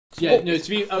Yeah, no, to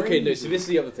be okay. No, so this is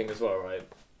the other thing as well, right?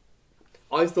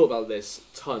 I've thought about this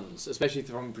tons, especially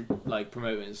from like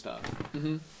promoting and stuff.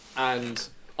 And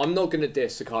I'm not gonna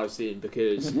diss the card scene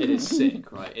because it is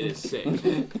sick, right? It is sick.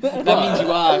 That means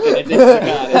you are gonna diss the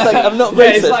card. It's like, I'm not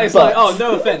racist, it's like, oh,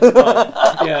 no offense,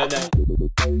 but yeah, no.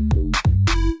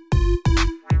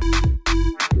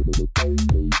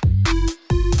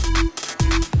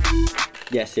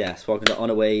 Yes. Welcome to On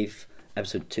a Wave,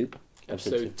 episode 2.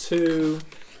 Episode 2.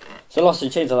 So lots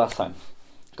of change the last time.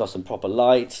 Got some proper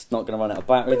lights. Not going to run out of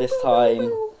battery this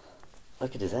time.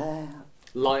 Look at his hair.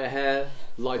 Lighter hair,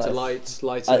 lighter lights,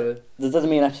 lighter. That doesn't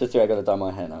mean episode 3 I got to dye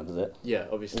my hair now, does it? Yeah,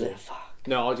 obviously. Yeah, fuck.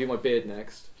 No, I'll do my beard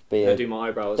next. Beard. I'll do my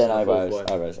eyebrows. Then the fourth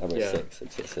eyebrows. one. Yeah. Six.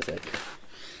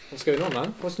 What's going on,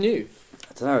 man? What's new?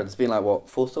 I don't know. It's been like what,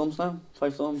 4 storms now?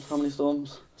 5 storms? How many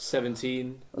storms?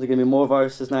 17. Are there going to be more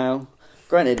viruses now?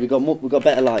 Granted, we've got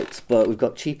better lights, but we've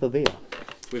got cheaper beer.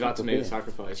 We've had to make a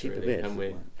sacrifice, Cheaper really, beer. haven't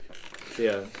we?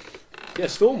 Yeah. Yeah,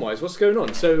 storm-wise, what's going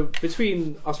on? So,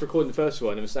 between us recording the first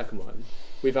one and the second one,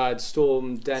 we've had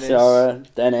Storm, Dennis... Sarah,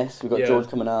 Dennis, we've got Yeah. George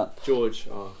coming up. George,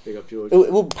 oh, big up George.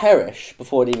 It will perish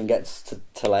before it even gets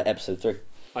to like episode 3.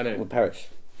 I know. It will perish.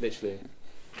 Literally.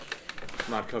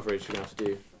 Mad coverage we're going to have to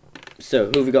do. So,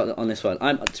 who have we got on this one?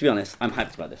 To be honest, I'm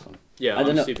hyped about this one. Yeah, I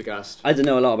don't know. super gassed. I don't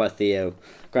know a lot about Theo.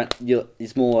 Grant,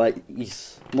 he's more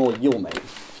your mate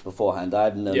beforehand. I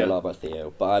haven't known a lot about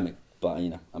Theo, but I'm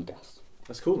gassed.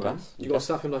 That's cool, man. You got to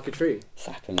slap him like a tree.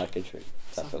 Slap him like a tree.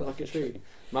 Slap him like a tree.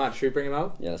 Man, should we bring him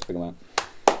out? Yeah, let's bring him out.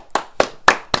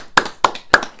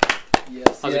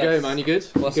 Yes. How's it going, man? You good?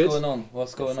 What's good? going on?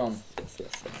 What's going on?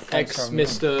 Yes. Ex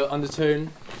Mr. Undertone,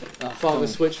 Father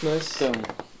Switchmas.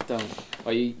 Don't.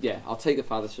 Are you? Yeah, I'll take the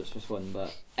Father Switchmas one,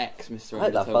 but ex Mr. I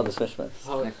like that Undertone. Father Switchmas.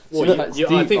 Well,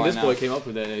 So I think this now. boy came up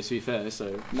with it, to be fair,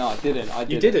 so... No, I didn't.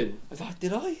 You didn't?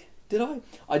 Did I?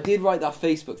 I did write that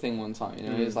Facebook thing one time. You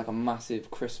know, it was like a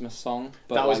massive Christmas song,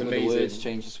 but That was like, with amazing. the words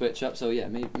changed to switch up. So yeah,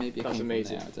 maybe it That's came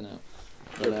amazing. from there, I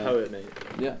don't know. You're a poet, mate.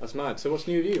 Yeah. That's mad. So what's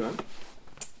new with you, man?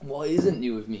 What isn't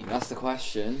new with me? That's the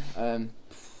question. Been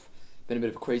a bit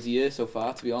of a crazy year so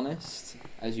far, to be honest.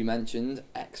 As you mentioned,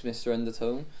 ex Mr.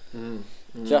 Undertone. Do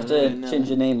you have to change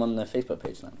your name on the Facebook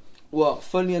page now? Well,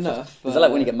 funnily enough... Is it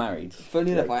like when you get married?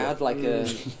 Funnily enough, I had like a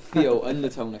Theo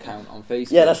Undertone account on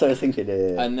Facebook. Yeah, that's what I was thinking.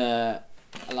 Yeah. And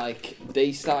like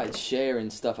they started sharing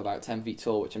stuff about 10 Feet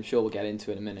Tall, which I'm sure we'll get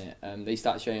into in a minute. They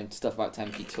started sharing stuff about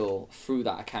 10 Feet Tall through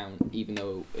that account, even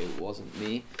though it wasn't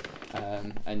me.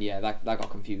 And yeah, that got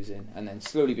confusing. And then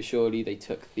slowly but surely they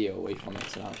took Theo away from it,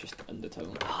 so now it's just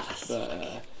Undertone.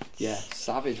 But yeah,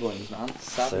 savage ones, man.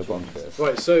 Savage So ones. bonkers.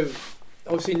 Right, so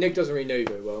obviously Nick doesn't really know you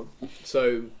very well.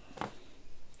 So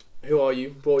who are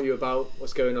you? What are you about?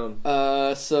 What's going on?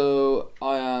 So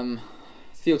I am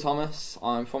Theo Thomas.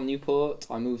 I'm from Newport.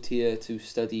 I moved here to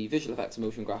study visual effects and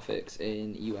motion graphics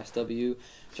in USW,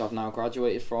 which I've now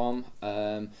graduated from.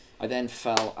 I then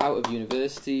fell out of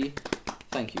university.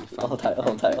 Thank you. Hold tight.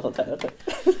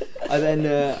 I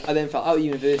then fell out of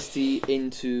university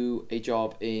into a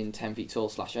job in 10 Feet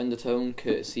Tall / Undertone,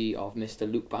 courtesy of Mr.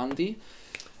 Luke Bandy.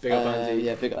 Big up Andy.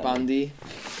 Yeah, big up Bandy.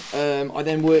 I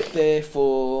then worked there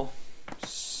for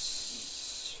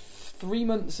 3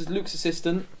 months as Luke's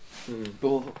assistant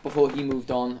before he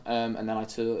moved on, and then I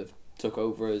took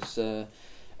over as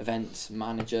events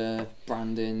manager,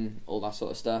 branding, all that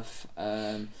sort of stuff.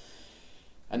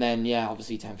 And then, yeah,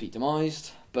 obviously 10 Feet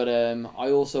demised. But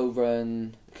I also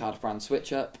run Cardiff Brand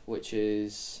Switch Up, which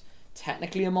is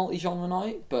technically a multi-genre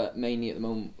night, but mainly at the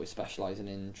moment we're specialising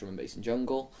in drum and bass and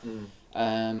jungle.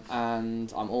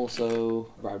 And I'm also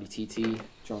Raudi TT,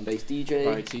 drum and bass DJ.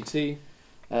 Raudi TT.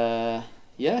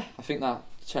 Yeah, I think that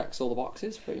checks all the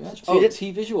boxes pretty much. So you did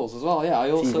T visuals as well. Yeah, I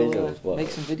also visuals, make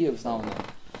some videos now and then.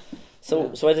 So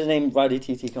where did the name Raudi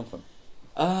TT come from?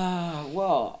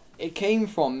 Well, it came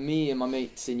from me and my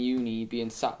mates in uni being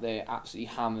sat there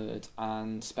absolutely hammered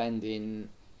and spending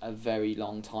a very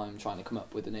long time trying to come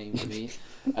up with a name for me.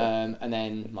 And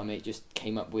then my mate just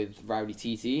came up with Raudi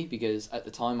TT because at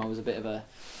the time I was a bit of a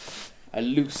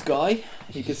loose guy,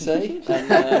 you could say.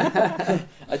 And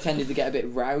I tended to get a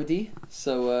bit rowdy.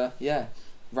 So, yeah,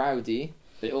 Rowdy.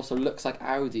 But it also looks like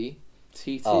Audi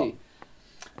TT. Oh.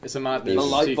 It's a madness. The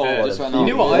light bulb just went You on.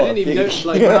 know what? I didn't even notice.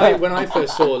 Like when I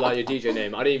first saw like your DJ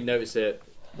name, I didn't even notice it.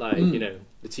 Like you know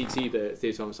the TT bit,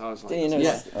 Theo Thomas. I was like, Didn't you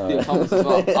Yeah, notice? Theo Thomas as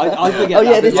well. I forget. Oh,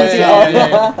 yeah, that the bit. TT.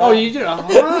 yeah. Oh, you do.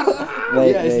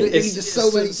 Mate, Yeah, it's mate. It's just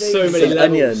so many so many It's an levels.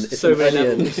 onion. It's So an many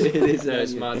onion. levels. It is. No, an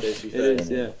it's onion. madness. To be It fair. is.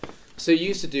 Yeah. So you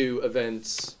used to do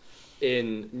events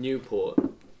in Newport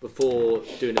before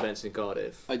doing events in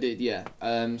Cardiff. I did. Yeah.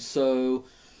 So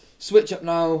switch up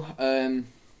now.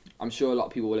 I'm sure a lot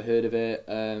of people will have heard of it.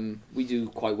 We do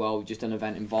quite well. We've just done an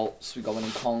event in Vaults. We got one in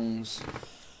Kongs.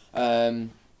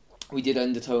 We did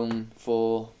Undertone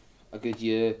for a good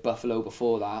year. Buffalo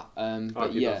before that.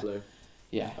 But yeah. Buffalo.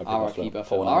 Yeah, RIP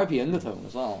Buffalo. RIP Undertone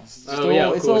as well. It's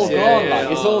all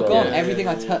gone. It's all gone. Everything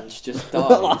I touch just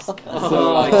dies.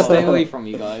 So like, stay away from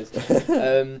you guys.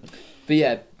 But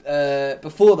yeah,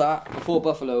 before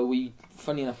Buffalo, we,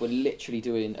 funny enough, we're literally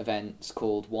doing events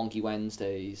called Wonky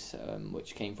Wednesdays,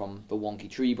 which came from the Wonky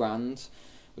Tree brand,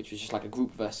 which was just like a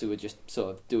group of us who were just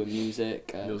sort of doing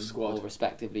music, all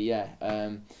respectively. Yeah,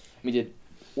 we did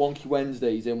Wonky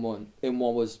Wednesdays. In one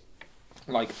was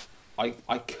like.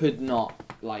 I could not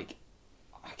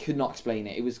explain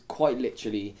it. It was quite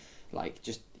literally like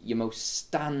just your most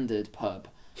standard pub,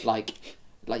 like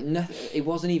nothing. It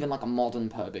wasn't even like a modern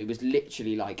pub. It was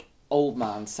literally like old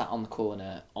man sat on the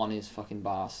corner on his fucking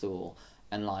bar stool,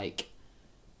 and like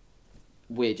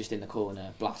we're just in the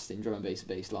corner blasting drum and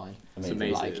bass line. It's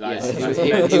amazing. Like,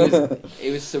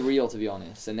 it was surreal, to be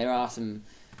honest. And there are some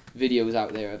videos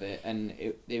out there of it, and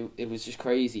it was just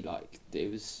crazy. Like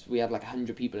we had like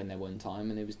 100 people in there one time,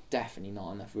 and there was definitely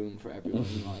not enough room for everyone,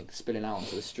 like spilling out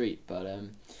onto the street. But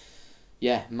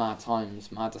yeah, mad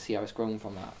times, mad to see how it's grown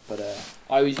from that. But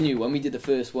I always knew when we did the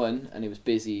first one and it was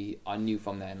busy, I knew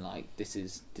from then like this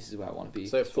is where I want to be.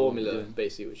 So formula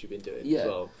basically, which you've been doing as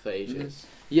well for ages.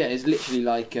 Yeah, it's literally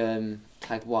like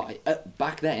tag what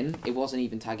back then it wasn't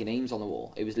even tagging names on the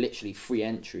wall. It was literally free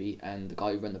entry, and the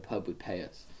guy who ran the pub would pay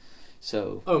us.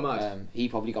 So he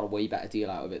probably got a way better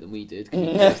deal out of it than we did. Cause he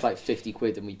gave us like 50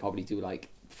 quid, and we probably do like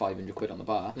 500 quid on the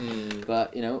bar.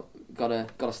 But you know, gotta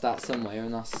start somewhere,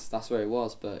 and that's where it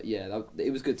was. But yeah, it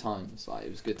was good times. Like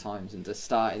it was good times, and to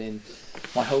start it in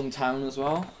my hometown as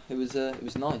well. It was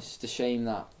nice. It's a shame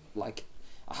that like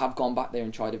I have gone back there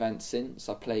and tried events since.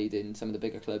 I've played in some of the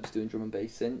bigger clubs doing drum and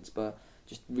bass since, but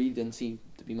just really didn't seem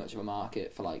to be much of a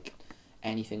market for like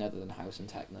anything other than house and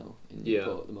techno in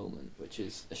Newport at the moment, which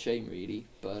is a shame really,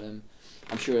 but I'm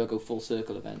sure it'll go full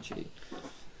circle eventually.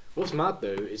 What's mad though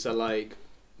is that like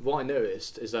what I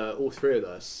noticed is that all three of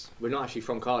us, we're not actually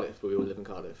from Cardiff, but we all live in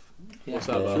Cardiff. Yeah. What's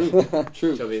that?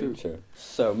 True.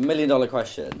 So $1 million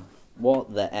question: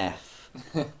 what the F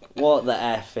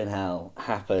in hell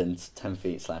happened 10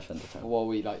 feet / Undertone? What are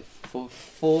we like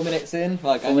 4 minutes in?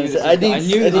 Like I knew this. I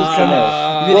knew this.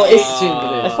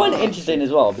 I find it interesting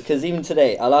as well, because even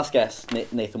today, our last guest,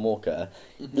 Nathan Walker,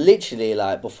 literally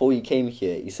like before you came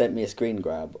here, he sent me a screen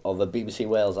grab of a BBC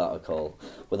Wales article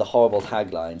with a horrible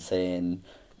tagline saying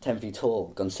 10 feet tall,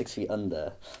 gone 6 feet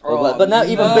under. But now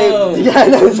even big,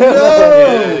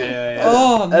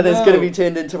 and it's going to be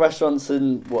turned into restaurants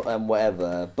and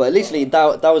whatever. But literally,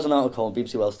 that was an article on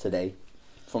BBC Wales today,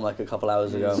 from like a couple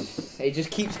hours ago. It just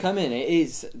keeps coming. It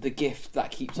is the gift that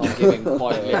keeps on giving.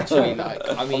 Quite literally, like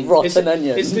I mean, rotten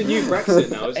onion. It's the new Brexit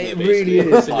now, isn't it? It really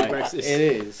is. It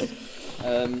is.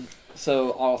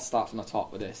 So I'll start from the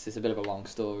top with this. It's a bit of a long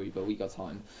story, but we got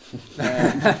time.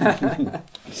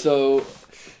 So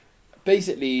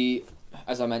basically,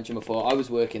 as I mentioned before, I was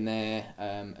working there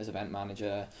as event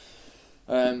manager.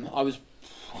 I was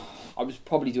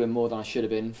probably doing more than I should have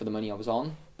been for the money I was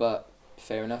on, but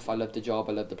fair enough. I loved the job,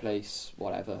 I loved the place,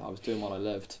 whatever. I was doing what I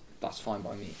loved. That's fine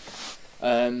by me.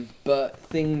 But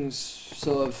things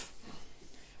sort of,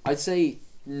 I'd say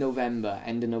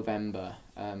end of November,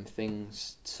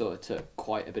 things sort of took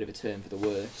quite a bit of a turn for the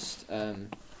worst.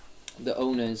 The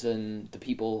owners and the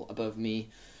people above me,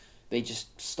 they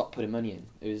just stopped putting money in.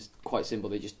 It was quite simple.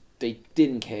 They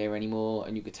didn't care anymore,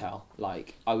 and you could tell.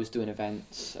 Like I was doing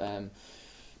events.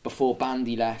 Before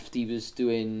Bandy left, he was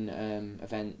doing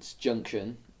events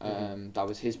Junction. That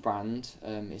was his brand.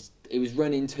 It was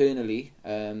run internally.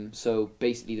 So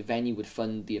basically, the venue would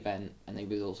fund the event, and they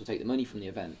would also take the money from the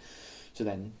event. So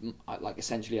then, like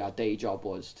essentially, our day job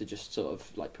was to just sort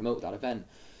of like promote that event.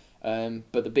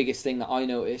 But the biggest thing that I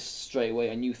noticed straight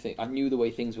away, I knew the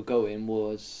way things were going,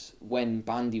 was when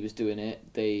Bandy was doing it,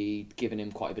 they'd given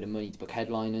him quite a bit of money to book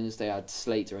headliners. They had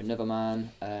Slater, Another Man.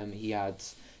 He had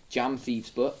Jam Thieves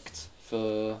booked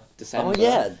for December. Oh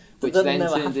yeah, which then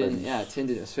turned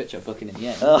into a switch up booking in the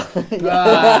end.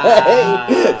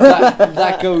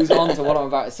 That goes on to what I'm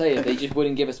about to say. They just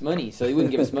wouldn't give us money, so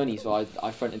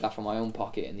I fronted that from my own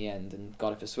pocket in the end and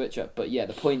got it for switch up. But yeah,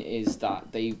 the point is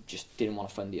that they just didn't want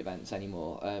to fund the events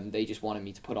anymore. They just wanted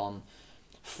me to put on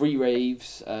free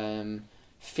raves,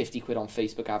 50 quid on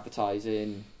Facebook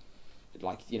advertising.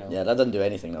 Like, you know, yeah, that doesn't do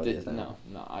anything nowadays. No.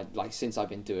 Since I've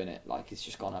been doing it, like it's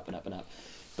just gone up and up and up.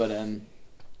 But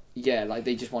yeah, like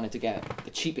they just wanted to get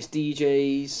the cheapest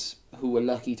DJs who were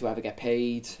lucky to ever get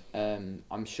paid.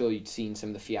 I'm sure you'd seen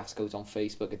some of the fiascos on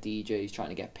Facebook of DJs trying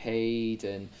to get paid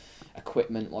and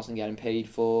equipment wasn't getting paid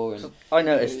for. And I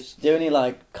noticed the only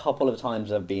like couple of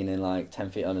times I've been in like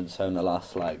 10 Feet Undertone the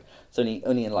last like it's only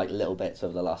in like little bits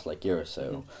over the last like year or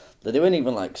so that they weren't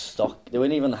even like stock. They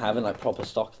weren't even having like proper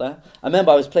stock there. I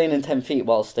remember I was playing in 10 Feet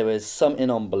whilst there was something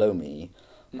on below me.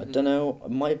 I don't know.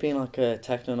 It might have been like a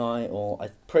techno night, or I'm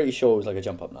pretty sure it was like a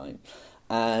jump up night.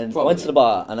 And I went to the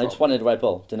bar and I just wanted a Red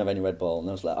Bull. Didn't have any Red Bull, and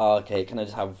I was like, "Oh, okay. Can I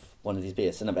just have one of these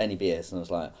beers?" Didn't have any beers, and I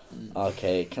was like, oh,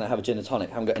 "Okay. Can I have a gin and tonic?"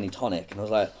 I haven't got any tonic, and I was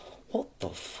like, "What the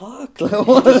fuck?" Like,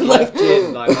 what? Like,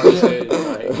 gin, like,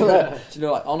 do you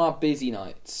know, like on our busy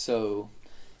nights, so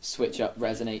Switch Up,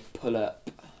 Resonate, Pull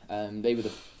Up, they were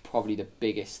probably the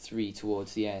biggest three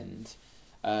towards the end.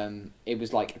 It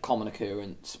was like a common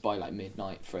occurrence by like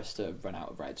midnight for us to run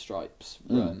out of Red Stripes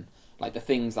rum. Like the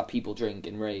things that people drink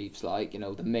in raves, like, you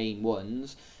know, the main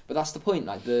ones. But that's the point,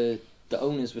 like the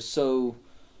owners were so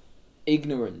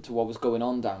ignorant to what was going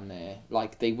on down there.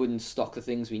 Like they wouldn't stock the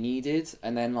things we needed,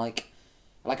 and then like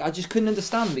I just couldn't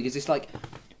understand, because it's like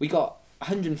we got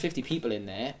 150 people in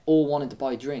there all wanted to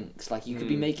buy drinks. Like you could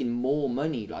be making more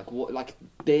money. Like what? Like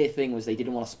their thing was they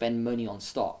didn't want to spend money on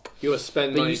stock. You want to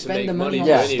spend money to make money. On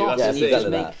Yeah, stock, that's and you just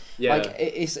make, yeah. like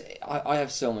it's. I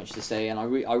have so much to say, and I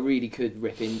really could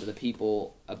rip into the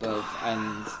people above,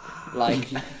 and like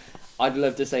I'd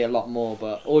love to say a lot more,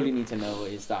 but all you need to know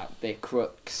is that they're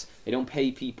crooks. They don't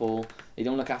pay people. They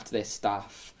don't look after their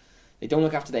staff. They don't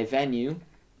look after their venue.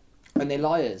 And they're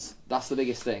liars. That's the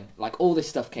biggest thing. Like, all this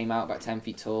stuff came out about 10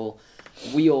 Feet Tall.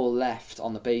 We all left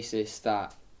on the basis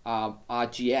that our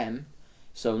GM,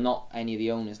 so not any of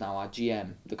the owners now, our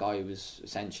GM, the guy who was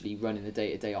essentially running the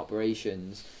day-to-day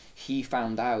operations, he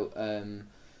found out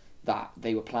that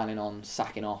they were planning on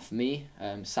sacking off me,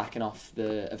 sacking off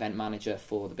the event manager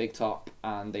for the Big Top,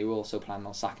 and they were also planning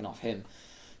on sacking off him.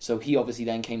 So he obviously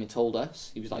then came and told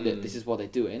us. He was like, "This is what they're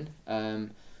doing."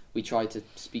 We tried to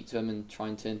speak to them and try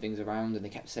and turn things around, and they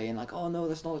kept saying like, "Oh no,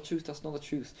 that's not the truth, that's not the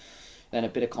truth." Then a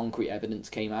bit of concrete evidence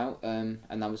came out, and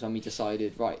that was when we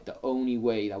decided, right, the only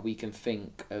way that we can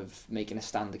think of making a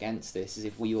stand against this is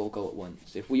if we all go at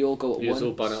once. If we all go at once... You just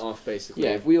all bun it off, basically.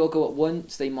 Yeah, if we all go at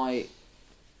once, they might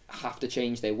have to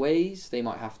change their ways, they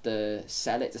might have to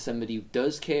sell it to somebody who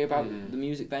does care about the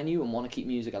music venue and want to keep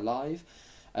music alive,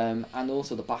 and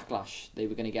also the backlash they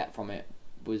were going to get from it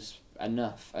was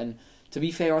enough. And to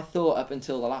be fair, I thought up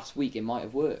until the last week it might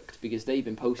have worked, because they've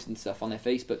been posting stuff on their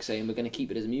Facebook saying we're going to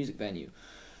keep it as a music venue.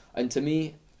 And to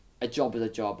me, a job is a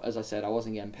job. As I said, I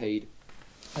wasn't getting paid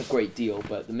a great deal,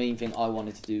 but the main thing I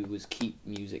wanted to do was keep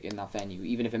music in that venue,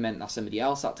 even if it meant that somebody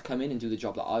else had to come in and do the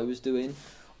job that I was doing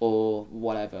or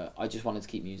whatever. I just wanted to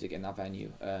keep music in that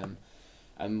venue.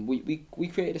 And we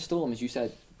created a storm, as you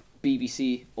said.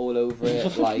 BBC all over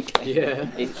it, like yeah.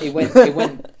 it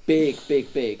went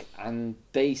big, and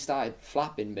they started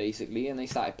flapping basically, and they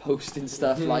started posting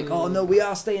stuff like, "Oh no, we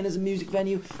are staying as a music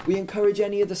venue. We encourage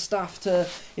any of the staff to,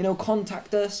 you know,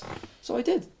 contact us." So I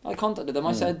did. I contacted them.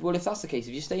 I said, "Well, if that's the case,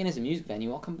 if you're staying as a music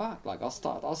venue, I'll come back. Like I'll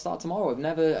start tomorrow. I've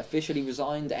never officially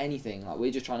resigned anything. Like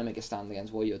we're just trying to make a stand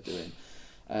against what you're doing."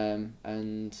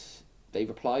 And they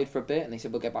replied for a bit, and they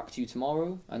said, "We'll get back to you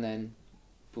tomorrow," and then.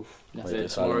 Poof, nothing.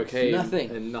 Tomorrow came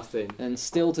nothing. Nothing. And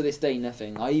still to this day,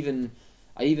 nothing. I even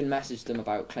messaged them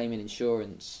about claiming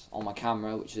insurance on my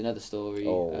camera, which is another story.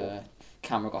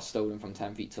 Camera got stolen from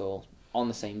 10 Feet Tall on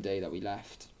the same day that we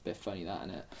left. Bit funny that,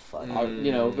 innit?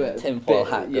 You know, but tinfoil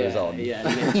hat goes on. Yeah,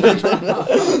 it's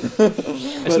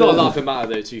not a laughing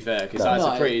matter though, to be fair, because that's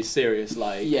a pretty serious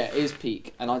like. Yeah, it is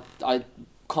peak, and I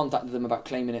contacted them about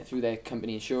claiming it through their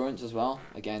company insurance as well.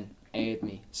 Again, aired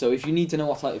me. So if you need to know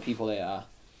what type of people they are,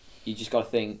 you just got to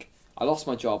think, I lost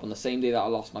my job on the same day that I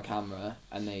lost my camera,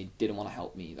 and they didn't want to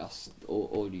help me. That's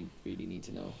all you really need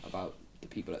to know about the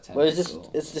people at 10. Well, it's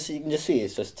just you can just see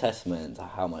it's just testament to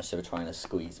how much they were trying to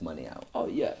squeeze money out. Oh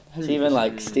yeah, 100%. So even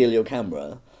like steal your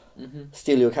camera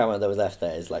that was left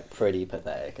there is like pretty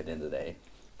pathetic at the end of the day.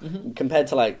 Compared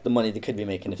to like the money they could be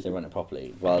making if they run it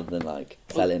properly, rather than like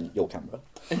selling your camera.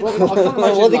 Well, I can't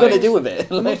imagine, what are they going to do with it?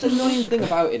 The most annoying thing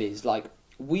about it is like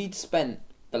we'd spent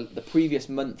the previous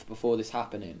month before this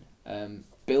happening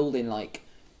building like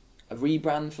a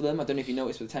rebrand for them. I don't know if you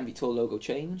noticed, but the 10 Feet Tall logo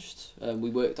changed. We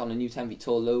worked on a new 10 Feet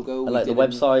Tall logo. And like the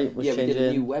website was changing. We did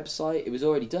a new website. It was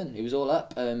already done. It was all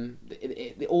up.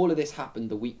 All of this happened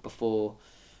the week before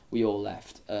we all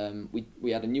left.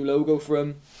 We had a new logo for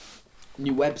them.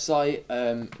 New website,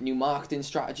 new marketing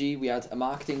strategy. We had a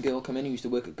marketing girl come in who used to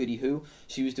work at Goody Who.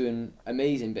 She was doing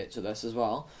amazing bits with us as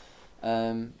well.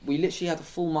 We literally had a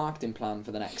full marketing plan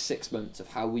for the next 6 months of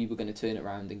how we were going to turn it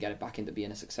around and get it back into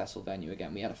being a successful venue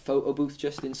again. We had a photo booth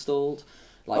just installed.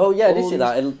 Like, oh yeah, I did see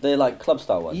that. They're like club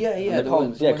style ones. Yeah, yeah,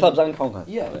 clubs and concerts.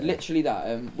 Yeah, literally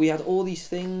that. We had all these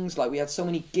things. Like we had so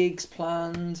many gigs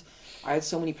planned. I had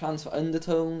so many plans for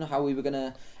Undertone. How we were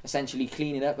gonna essentially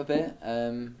clean it up a bit.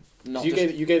 You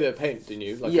gave it a paint, didn't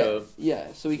you? Like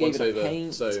yeah. So we gave it a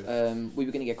paint. So we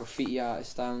were gonna get graffiti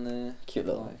artists down there. Cute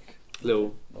little.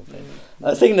 Little. I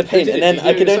was thinking the paint, and then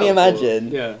I could only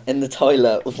imagine in the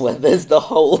toilet where there's the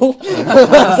hole.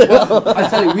 I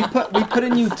tell you, we put a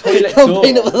new toilet door.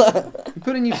 We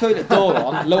put a new toilet door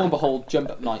on. Lo and behold,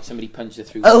 jump up night, somebody punched it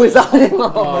through. Oh, is that it?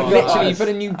 Oh, literally, you put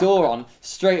a new door on.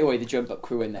 Straight away, the jump up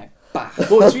crew in there. Bah.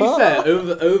 Well, to be fair,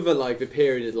 over like the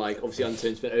period, like obviously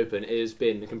Undertone's been open, it has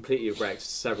been completely wrecked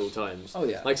several times. Oh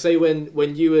yeah. Like say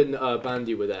when you and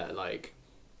Bandy were there, like.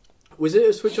 Was it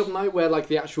a switch off night where like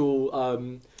the actual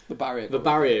the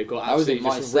barrier got absolutely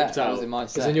just ripped out? That was in my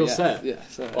set. It was in your set. Yeah.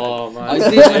 So, oh man.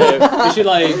 We should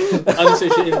like Undertone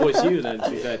should invoice you then. To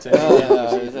be fair,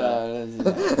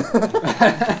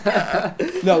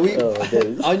 no,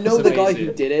 I know the guy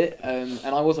who did it, and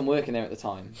I wasn't working there at the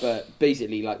time. But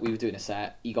basically, like we were doing a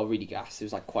set, he got really gassed. It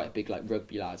was like quite a big like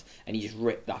rugby lad, and he just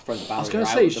ripped that front barrier. I was going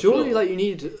to say, surely floor. Like you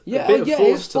need a bit of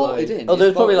force to like. Oh,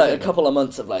 there's probably like a couple of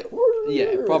months of like.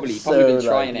 Yeah, probably been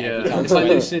trying it every time. It's like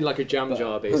loosening like a jam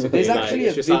jar, basically. There's actually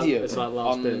a video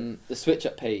on the Switch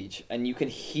Up page, and you can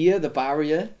hear the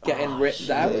barrier getting ripped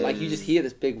out. Like you just hear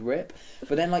this big rip.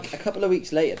 But then, like a couple of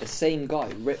weeks later, the same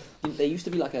guy ripped. There used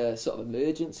to be like a sort of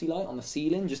emergency light on the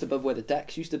ceiling just above where the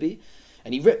decks used to be,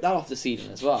 and he ripped that off the ceiling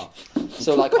as well.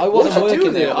 So like I wasn't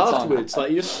working there afterwards.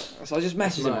 Like you so I just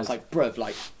messaged him. I was like, bruv,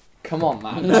 like. Come on,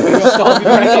 man. We've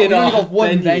only got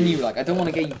one venue. Like, I don't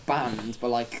want to get you banned, but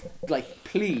like,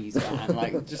 please, man.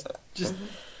 Like, just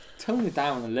tone it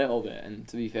down a little bit. And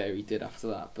to be fair, he did after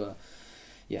that. But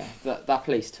yeah, that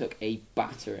place took a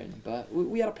battering. But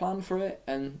we had a plan for it,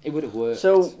 and it would have worked.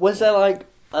 So, was there like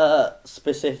a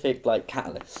specific like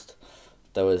catalyst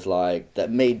that was like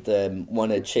that made them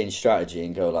want to change strategy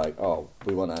and go like, oh,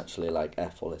 we want to actually like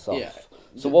F all this off? Yeah.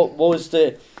 So what was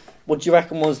the what do you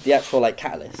reckon was the actual like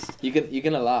catalyst? You're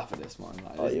gonna laugh at this one.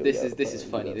 Like, this is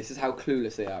funny. This is how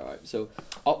clueless they are, right? So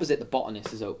opposite the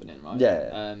Botanist is opening, right?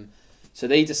 Yeah. So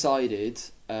they decided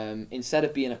instead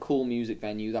of being a cool music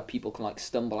venue that people can like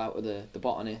stumble out of the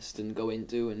Botanist and go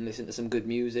into and listen to some good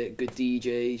music, good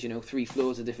DJs, you know, 3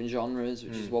 floors of different genres,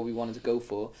 which is what we wanted to go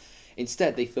for.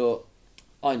 Instead, they thought,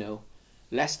 I know,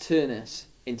 let's turn this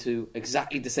into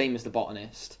exactly the same as the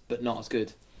Botanist, but not as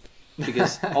good.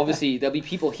 Because obviously there'll be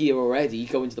people here already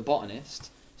going to the Botanist,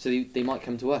 so they might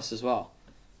come to us as well.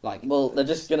 Like, well, they're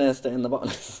just gonna stay in the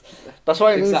Botanist. That's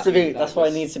why it needs to be. That's why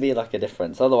it needs to be like a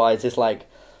difference. Otherwise, it's like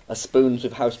a spoons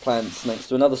with houseplants next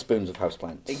to another spoons with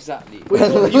houseplants. Exactly.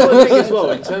 Well, you got to think as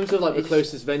well in terms of like the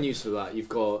closest venues for that. You've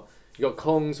got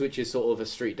Kong's, which is sort of a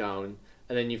street down,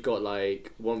 and then you've got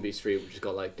like Wanby Street, which has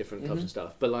got like different clubs and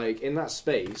stuff. But like in that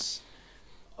space,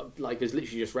 like there's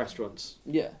literally just restaurants.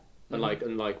 Yeah.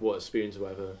 And like what spoons or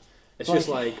whatever. It's like, just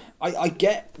like I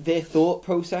get their thought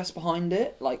process behind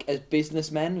it. Like as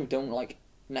businessmen who don't like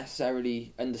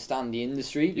necessarily understand the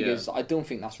industry, because I don't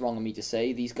think that's wrong of me to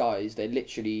say. These guys, they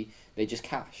just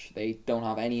cash. They don't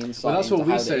have any insight. Well, that's into what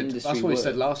we how said. The industry that's what works. we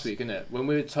said last week, isn't it? When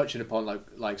we were touching upon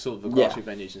like sort of the grassroots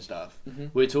venues and stuff,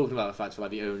 we were talking about the fact of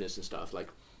like the owners and stuff like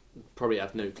probably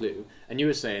have no clue. And you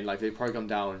were saying like they probably come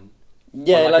down.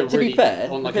 Yeah, like to be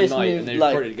fair, on like a night, and they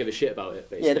probably give a shit about it.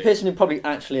 Basically. Yeah, the person who probably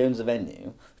actually owns the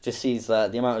venue just sees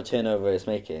that the amount of turnover it's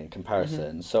making in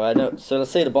comparison. So I know. So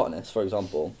let's say the Botanist, for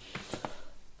example.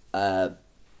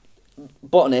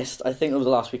 Botanist, I think over the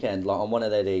last weekend, like on one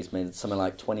of their days, made something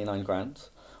like 29 grand,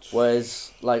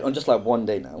 whereas like on just like one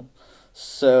day now.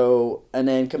 So and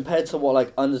then compared to what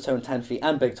like Undertone, 10 Feet,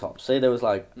 and Big Top, say there was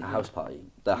like a house party.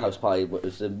 The house party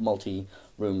was a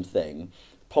multi-room thing.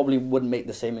 Probably wouldn't make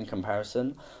the same in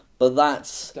comparison, but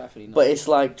that's definitely not. But it's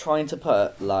like trying to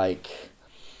put like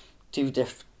two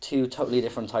totally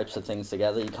different types of things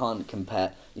together. You can't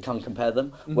compare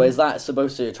them. Whereas that's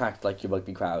supposed to attract like your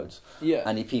rugby crowds,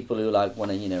 and the people who like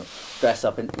want to dress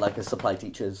up in like as supply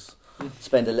teachers,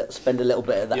 spend a little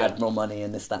bit of the Admiral money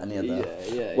and this, that, and the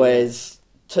other. Whereas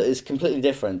it's completely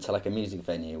different to like a music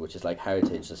venue, which is like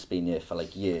heritage that's been here for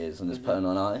like years and is putting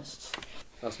on artists.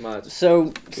 That's mad.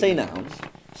 So say now.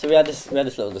 So we had this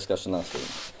little discussion last week,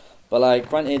 but like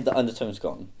granted the Undertone's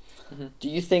gone. Do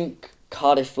you think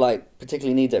Cardiff like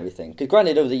particularly needs everything? Because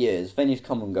granted over the years venues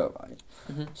come and go, right?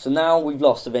 So now we've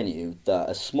lost a venue,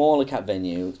 a smaller cap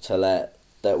venue to let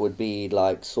that would be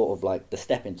like sort of like the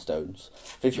stepping stones.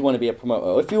 If you want to be a promoter,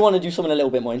 or if you want to do something a little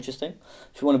bit more interesting,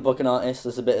 if you want to book an artist,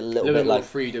 there's a little bit more like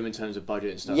freedom in terms of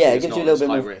budget and stuff. Yeah, so it gives you a little bit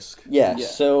high more risk. Yeah.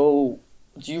 So,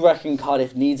 do you reckon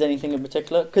Cardiff needs anything in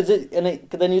particular? Because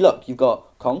then you look, you've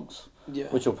got Conks,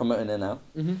 which you're promoting there now,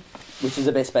 which is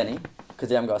a bit spenny because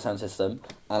they haven't got a sound system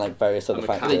and like various other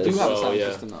factors. They do have a sound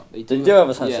system now. They do have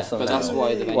a sound system but now. that's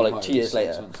why the venue like 2 years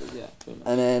later.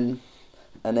 And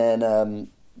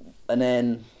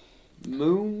then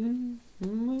Moon.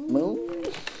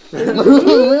 They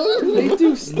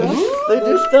do stuff. They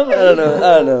do stuff. I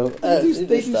don't know. They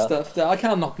do stuff. I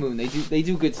can't knock Moon. They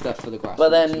do good stuff for the grassroots. But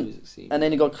then, music scene. and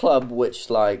then you got Club, which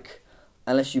like,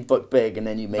 unless you book big and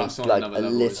then you make like a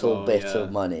little bit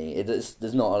of money, there's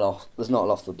not a lot. There's not a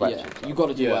lot of the breadth. Yeah, you got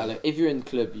to do well. If you're in the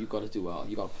club, you got to do well.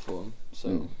 You got to perform.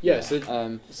 So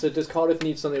So does Cardiff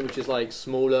need something which is like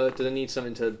smaller? Do they need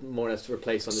something to more or less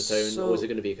replace Undertone, or is it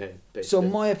going to be okay? Basically? So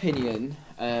my opinion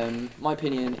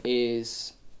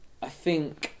is, I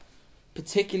think,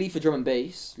 particularly for drum and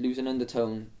bass, losing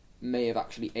Undertone may have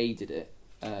actually aided it.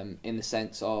 In the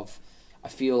sense of, I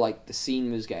feel like the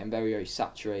scene was getting very, very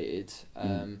saturated.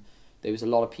 There was a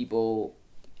lot of people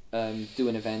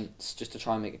doing events just to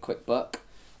try and make a quick buck.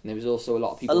 And there was also a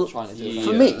lot of people trying to do it.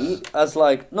 For me, as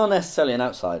like, not necessarily an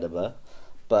outsider, but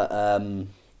as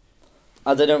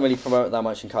I don't really promote that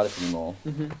much in Cardiff anymore,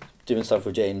 doing stuff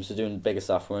with James, so doing bigger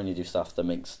stuff, we only do stuff that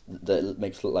makes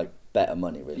it look like better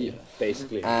money, really. Yeah,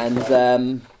 basically.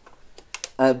 And,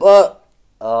 but...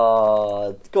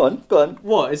 go on.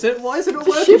 What is it? Why is it not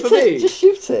working for me? Just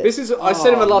shoot it. This is. I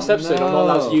said in the last episode, I'm not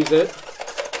allowed to use it.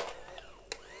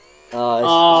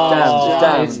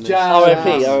 It's jam.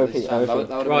 R.I.P.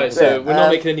 Right, so we're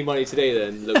not making any money today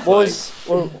then. I've lost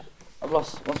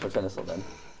my train of thought then.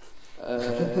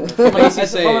 From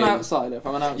an outsider.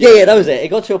 Yeah, that was it. It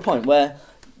got to a point where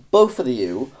both of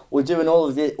you were doing all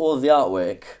of the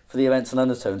artwork for the events in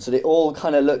Undertone, so they all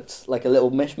kind of looked like a little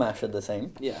mishmash of the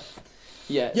same. Yeah,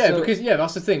 because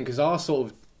that's the thing, because our sort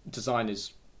of design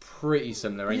is pretty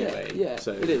similar anyway. Yeah,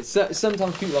 so it is. So,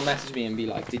 sometimes people will message me and be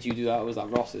like, "Did you do that? Or was that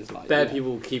Ross's?" Like,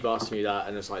 people keep asking me that,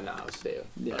 and it's like, "Nah, it's Theo."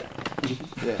 Yeah.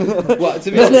 Well,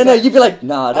 to be honest, no. You'd be like,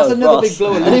 "Nah, that was another Ross." big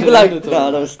blow. And you'd be like, "Nah,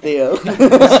 that was Theo."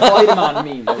 Spider-Man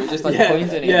meme. We're just like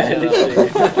pointing. Literally.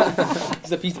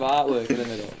 It's a piece of artwork in the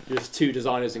middle. Just two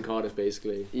designers in Cardiff,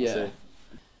 basically. Yeah. So.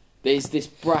 There's this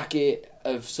bracket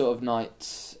of sort of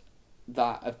nights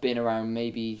that have been around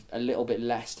maybe a little bit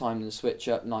less time than Switch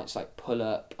Up. Nights like Pull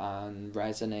Up and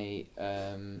Resonate,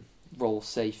 Roll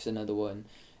Safe's another one.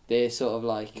 They're sort of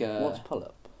like... What's Pull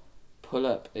Up? Pull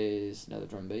Up is another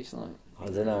drum bass night. I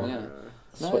don't know. Yeah.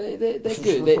 No, they're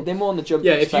good. They're more on the jump.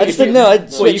 I just didn't know.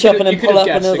 I'd switch up and then pull up,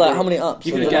 and I was like, how many ups?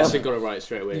 You could have guessed and got it right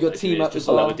straight away. You got team up just as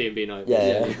well. another D&B night.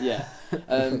 Yeah.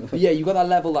 But yeah, you got that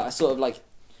level that are sort of like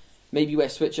maybe where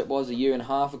Switch Up was a year and a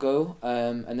half ago,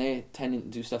 and they're tending to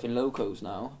do stuff in locos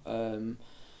now.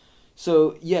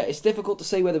 So yeah, it's difficult to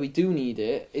say whether we do need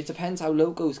it. It depends how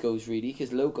locos goes really,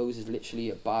 because locos is literally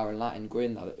a bar and Latin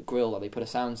grill that they put a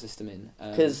sound system in.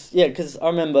 Because I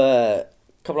remember a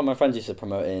couple of my friends used to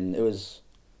promote in. It was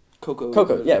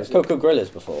Coco. Yeah, it was Coco Gorillas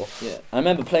before. Yeah. I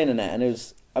remember playing in it, and it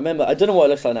was. I don't know what it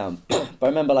looks like now, but I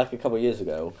remember like a couple of years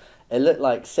ago. It looked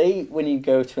like, say, when you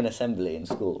go to an assembly in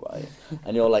school, right,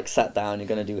 and you're like sat down, you're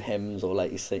gonna do hymns or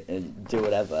like you sing and do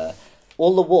whatever.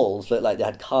 All the walls looked like they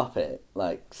had carpet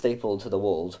like stapled to the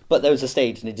walls, but there was a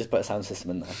stage and they just put a sound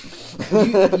system in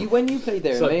there. you when you played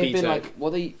there, it's it like may have been B-Tech. like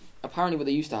what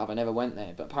they used to have. I never went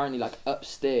there, but apparently like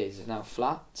upstairs is now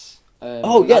flats.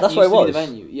 That's where it was. The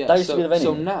venue. Yeah, that used to be the venue.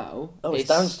 So now, it's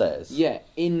downstairs. Yeah,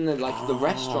 in the the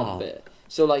restaurant bit.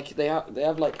 So like they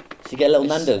have like. So you get a little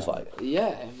Nando's vibe.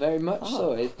 Yeah, very much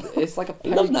so. It's like a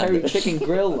Love peri Nando's. chicken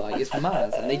grill. Like it's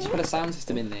mad, and they just put a sound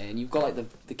system in there, and you've got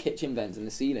like the kitchen vents in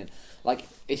the ceiling. Like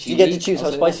it's. You get to choose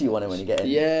how spicy you want it when you get in.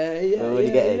 Yeah. When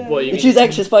you get in. What, you choose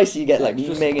extra spicy, you get like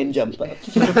minging jumper.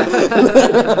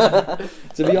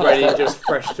 To be honest, Ready, just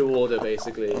fresh to order,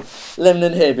 basically. Lemon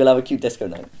and Herb, you'll have a cute disco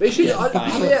night. They should. Have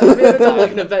you ever done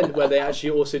like an event where they actually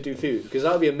also do food? Because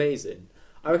that would be amazing.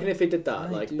 I reckon if they did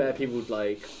that, like, bare people would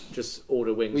like just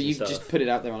order wings. Well, you and stuff. just put it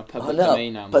out there on a public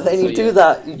domain now. But then man, you do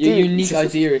that. Your unique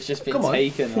idea has just been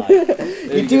taken. Like,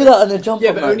 you do that on a jumper.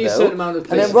 Yeah, but only a certain amount of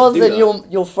and then places rather do than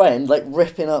that. your friend like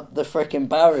ripping up the frickin'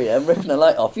 barrier and ripping the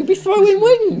light off, you'd be throwing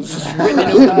wings.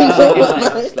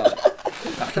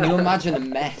 Can you imagine the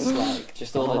mess? Like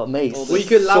just all the. mate. All Well, you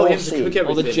could allow him to saucy. cook everything.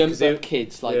 all the 'cause jump they- up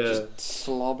kids like just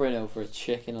slobbering over a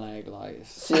chicken leg like.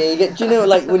 So yeah, do you know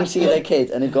like when you see their kid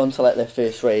and they've gone to like their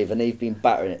first rave and they've been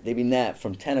battering it, they've been there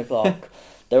from 10 o'clock,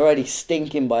 they're already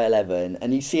stinking by 11,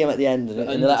 and you see them at the end and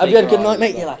they're like, "Have you had a good night,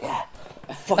 mate?" You're like, "Yeah."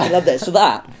 Fucking love that. So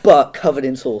that, but covered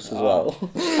in sauce as well.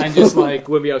 And just like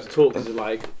wouldn't be able to talk because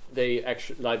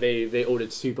like they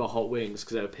ordered super hot wings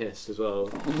because they were pissed as well.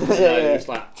 Yeah. Just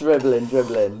like dribbling.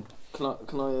 Can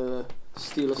I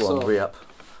steal a Go on, song? re-up.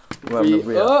 We're having a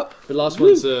re-up. Up. the last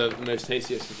one's the most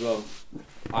tastiest as well.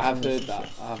 I have heard that.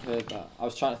 I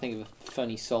was trying to think of a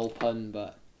funny soul pun,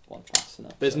 but wasn't fast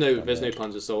enough. There's no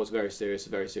puns at all. It's a very serious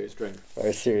drink.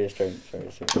 Very serious drink.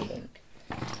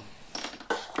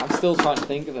 I'm still trying to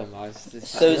think of them.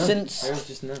 So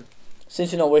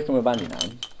since you're not working with Bandy now,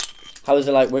 how is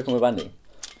it like working with Bandy?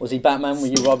 Was he Batman? Were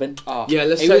you Robin? Oh, Yeah,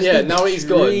 let's say the now he's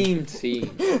gone. dream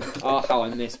team. Oh, how I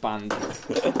miss Bandy.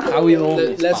 How we all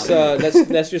miss Bandy.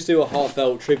 Let's just do a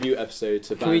heartfelt tribute episode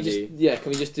to Can we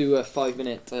Bandy. just do a 5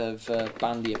 minute of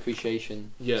Bandy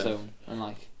appreciation? Yeah. So, and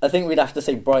like. I think we'd have to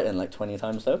say Brighton like 20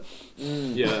 times though.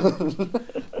 Yeah.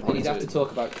 We'd have to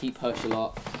talk about Keep Hush a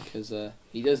lot because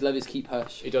he does love his Keep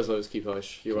Hush. He does always keep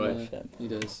hush. You're right. Yeah, he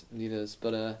does.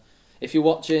 But if you're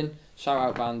watching, shout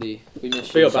out Bandy. We miss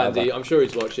Free you. up Bandy. I'm sure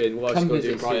he's watching. What else Come you got to do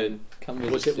in visit Brighton? Come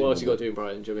What visit. else you got to do in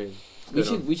Brighton? Do you know what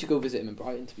I mean? We should go visit him in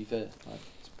Brighton. To be fair, like,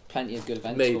 there's plenty of good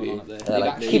events Maybe. going on up there. Yeah, They've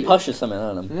like actually- keep hush or something,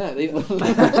 I don't know. Yeah,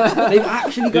 they've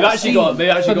actually got. They've actually got. for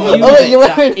Oh music wait, you're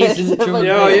that wearing it. isn't drum and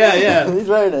Yeah, bass. yeah. He's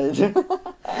wearing it.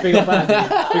 Big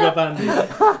up Bandy.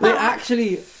 They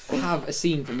actually have a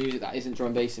scene for music that isn't drum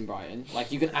and bass in Brighton.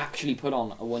 Like you can actually put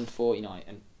on a 140 night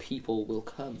and people will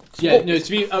come. Yeah, no,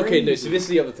 to be okay, no, so this is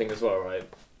the other thing as well, right?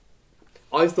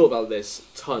 I've thought about this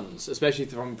tons, especially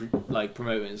from like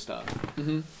promoting and stuff.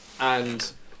 Mm-hmm.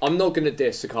 And I'm not gonna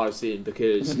diss Sakara scene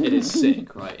because it is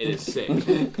sick, right? It is sick.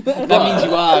 That means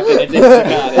you are gonna diss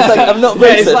It's like I'm not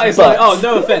racist, it's like, but oh,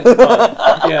 no offense,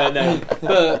 but yeah, no,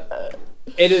 but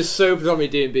it is so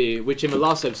predominantly D&B, which in the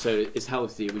last episode is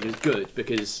healthy, which is good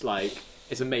because like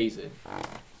it's amazing.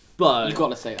 But You've got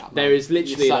to say that. Man. there is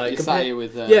literally you're sat here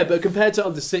with yeah, but compared to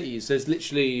other cities, there's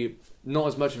literally not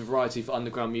as much of a variety for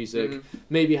underground music. Mhm.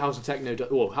 Maybe house and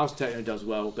techno. House and techno does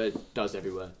well, but it does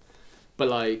everywhere. But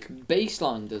like,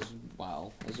 bassline does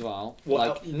well as well. well,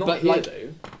 like, not but here like,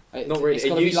 though. Not really. It's It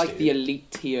got to be used like to. the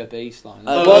elite tier bassline.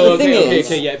 Well, the thing is,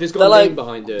 okay, yeah, if it's got they're a name like-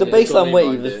 behind it, the if it's got a baseline name wave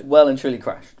behind has it. well and truly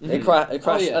crashed. It, Mhm. it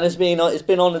crashed, yeah. and it's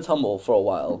been on a tumble for a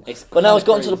while. But But now it's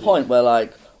gotten to the point where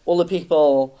like all the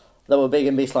people that were big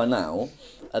in baseline now,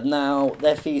 and now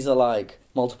their fees are like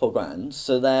multiple grand,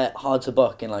 so they're hard to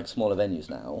book in like smaller venues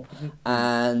now,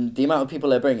 and the amount of people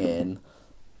they're bringing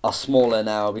are smaller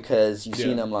now because you've seen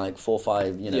Yeah. them like 4 or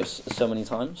 5, Yeah. so many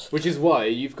times. Which is why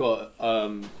you've got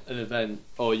an event,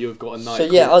 or you've got a night So,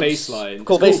 yeah, called I'd- Baseline.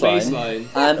 called It's Baseline.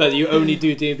 And- but you only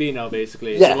do D&B now,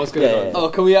 basically. Yeah, So what's going yeah, on? yeah.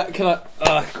 Oh, can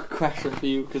I question for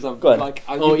you because I'm Go ahead. like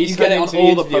Oh, you he's get it turning on into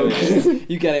all the the interviewer. posts.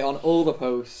 You get it on all the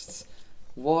posts.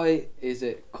 Why is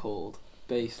it called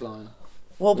bassline?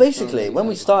 Well, basically, when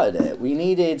we started it, we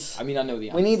needed I mean, I know the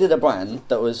answer. we needed a brand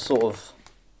that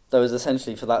was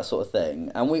essentially for that sort of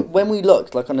thing. And when we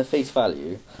looked like on the face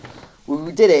value,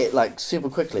 we did it like super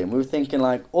quickly, and we were thinking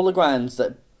like all the brands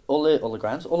that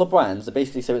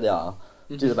basically say what they are,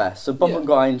 do the best. So bump Yeah. and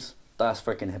grind, that's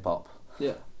freaking hip hop.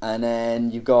 Yeah. And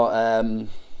then you've got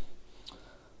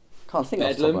can't think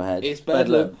off the top of my head. It's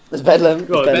Bedlam. It's Bedlam.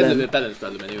 Well, It's Bedlam. Bedlam's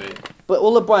Bedlam anyway. But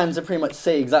all the brands that pretty much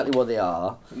say exactly what they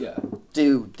are. Yeah.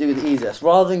 Do the easiest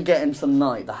rather than getting some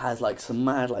night that has like some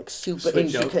mad like super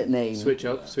Switch up. intricate name. Switch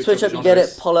up, Switch up, you genres. get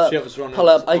it, pull up,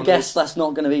 Genres. I guess that's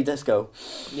not going to be disco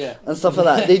Yeah. and stuff like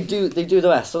that. They do the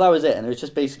rest. So that was it, and it was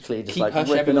just basically just Keep like Hush.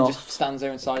 ripping Everyone off. just stands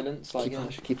there in silence. Like, Keep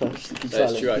hush. Keep That's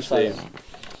silent, true, keep actually. silent.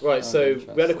 Right, Oh, so we had a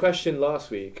interesting. question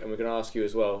last week, and we're going to ask you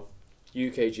as well.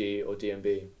 UKG or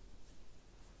DMB?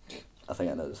 I think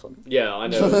I know this one. Yeah, I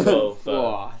know as well. But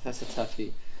oh, that's a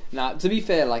toughie. Now, to be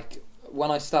fair, like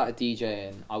when I started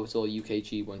DJing, I was all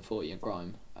UKG 140 and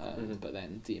grime, but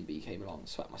then D&B came along and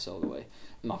swept my soul away.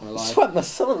 I'm not gonna lie. Swept my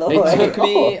soul They away. took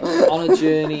me Oh. on a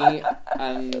journey,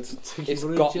 and it's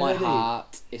on a got my journey.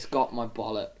 heart, it's got my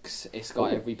bollocks, it's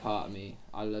got every part of me.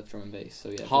 I love drum and bass, so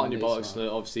yeah. heart and drum your and bass, bollocks man.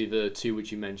 are obviously the two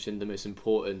which you mentioned, the most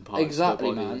important parts. Exactly,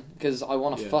 of the body. man. Because I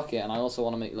want to Yeah. fuck it, and I also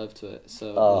want to make love to it.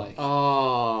 So Oh. like,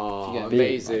 Oh, do you get me?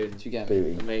 amazing. Do you get me?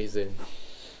 Baby. Amazing.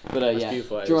 But That's yeah,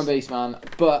 beautiful, that drum is. and bass, man.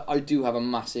 But I do have a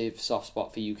massive soft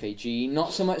spot for UKG.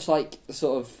 Not so much like the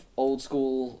sort of old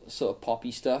school sort of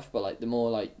poppy stuff, but like the more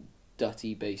like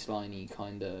dutty bassliney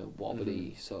kind of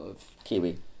wobbly sort of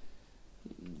Kiwi.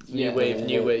 New wave, yeah,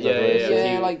 new wave, yeah, yeah.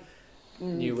 yeah, new- like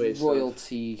new wave stuff.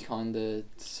 royalty kind of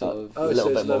sort of. Oh, a little so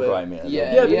bit it's more a little grimy.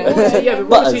 Yeah, Yeah, but yeah. Royalty, yeah, but Butters,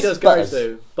 Royalty does Butters. guys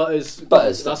though. Butters.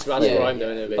 Butters. That's Yeah, grime, yeah.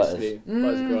 though, isn't it, Butters. basically.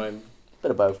 Butters grime.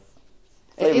 Bit of both.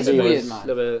 It is Flavour weird, Divas.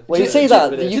 man. Well, you say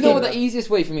that. Do you know what the easiest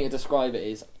way for me to describe it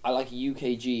is? I like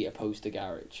UKG opposed to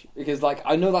garage because, like,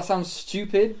 I know that sounds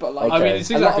stupid, but like, Okay. I mean, it's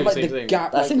exactly the same thing.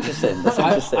 That's interesting. That's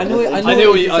interesting. I know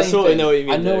it. I sort of know what you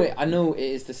mean. I know it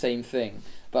is the same thing,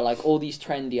 but like all these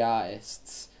trendy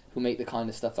artists who make the kind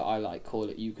of stuff that I like call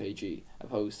it UKG,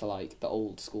 opposed to like the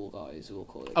old school guys who will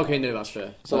call it. Okay, garage. no, that's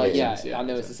fair. So like, yeah, Yeah, I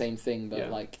know it's the same thing, but yeah.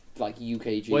 like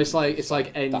UKG. Well, it's like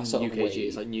that sort of UKG. wave.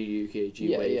 It's like new UKG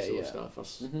Yeah, wave yeah, sort of yeah. stuff.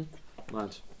 That's Mhm.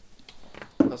 mad.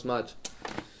 That's mad.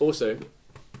 Also,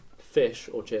 fish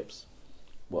or chips?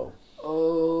 Whoa.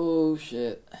 Oh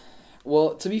shit.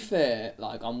 Well, to be fair,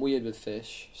 like I'm weird with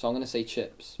fish, so I'm gonna say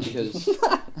chips because.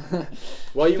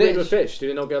 Why are you weird Fish. with fish? Do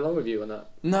they not get along with you on that?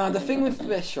 Nah, the thing with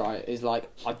fish, right, is like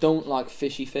I don't like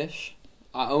fishy fish.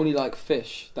 I only like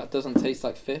fish that doesn't taste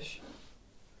like fish.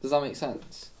 Does that make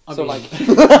sense? I So mean- like,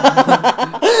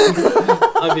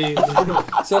 I mean,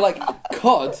 so like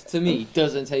cod to me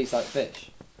doesn't taste like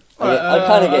fish. I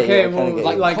kind of get okay, you. I well, kinda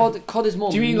get Like, you. cod is more.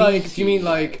 do you mean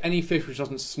meaty. any fish which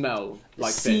doesn't smell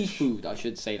like fish? seafood? I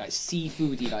should say like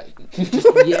seafoody, like just,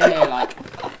 yeah, like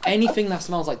anything that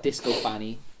smells like disco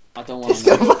fanny. I don't want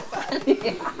to know.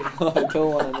 I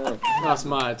don't want to know. That's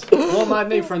mad. What a mad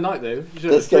name for a night though. You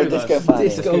should have Disco through us. fanny.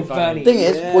 Disco fanny. Thing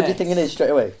is, Yeah. what do you think it is straight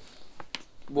away?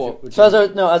 What? So as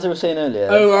I was saying earlier,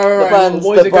 Oh, right, the right. brands,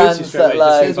 What is the it go to brands straight that away?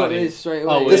 like Here's what it is straight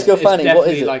away. Oh, Disco it's fanny, what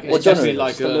definitely is it? Like, What it's genre definitely is it?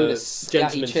 like Just a load a of scatty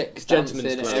gentleman's chicks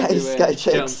gentleman's dancing club. everywhere. Sky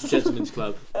chicks. Gentleman's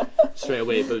club. Straight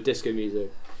away, but with disco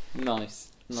music.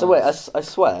 Nice. So wait, I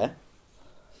swear,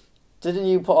 didn't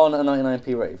you put on a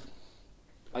 99p rave?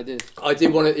 I did. I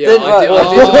did want to. Yeah, Did- I did. right,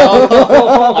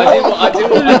 I did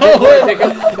want to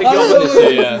pick you up on this. So,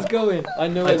 yeah. He's going. I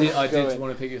know. I did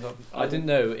want to pick it up. I didn't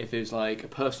know if it was like a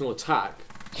personal attack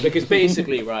because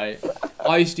basically, right,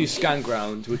 I used to do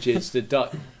Scanground, which is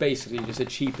basically just the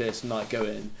cheapest night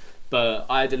going. But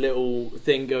I had a little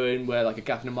thing going where like a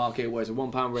gap in the market where it's a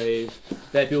 £1 rave.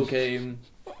 There people came,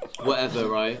 whatever,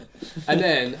 right? And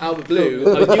then out of the blue,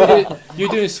 you're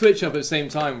doing a switch up at the same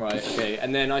time, right? Okay.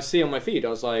 And then I see on my feed, I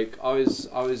was like, I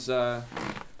think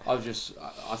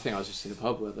I was just in a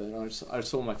pub with it, and I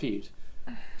saw my feed.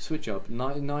 Switch up,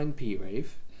 99p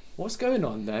rave. What's going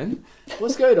on then?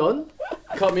 What's going on?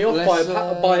 Cut me off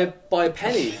by a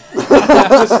penny.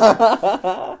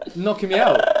 Just knocking me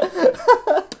out.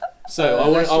 So I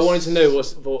wanted to know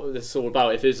what this is all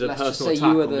about. If it's a Let's just personal say attack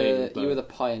you were on me. you were the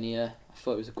pioneer. I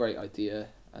thought it was a great idea.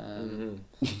 Mhm.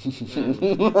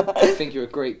 I think you're a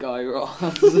great guy, Ross.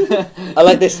 I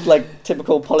like this like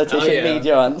typical politician Oh, yeah.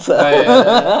 media answer.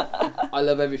 I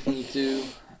love everything you do.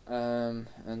 And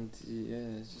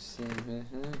yeah, it's just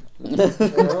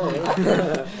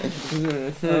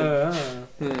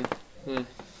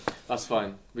That's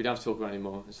fine. We don't have to talk about it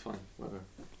anymore. It's fine. Whatever.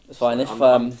 It's fine if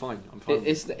I'm fine. I'm fine.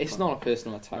 it's not a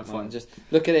personal attack, I'm man. fine. Just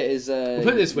look at it as. We'll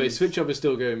put it this way: Switch Up is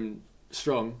still going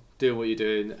strong, doing what you're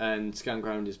doing, and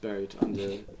Scanground is buried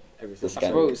under everything.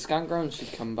 Scan- Bro, Scanground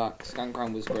should come back.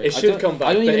 Scanground was great. It should come back,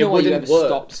 I don't but even it know why you wouldn't ever work.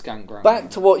 stopped Scanground. Back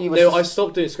to what you were. No, I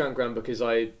stopped doing Scanground because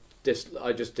I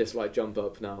just dislike Jump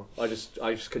Up now. I just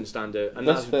couldn't stand it, and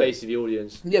That's that's fair. basically the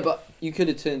audience. Yeah, but you could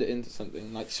have turned it into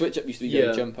something like Switch Up used to be Yeah.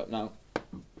 very Jump Up. Now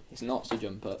it's not so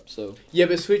Jump Up. So Yeah,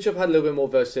 but Switch Up had a little bit more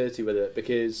versatility with it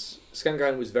because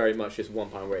Scanground was very much just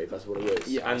 £1 rave. That's what it was.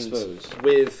 yeah, I and suppose.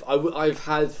 with I've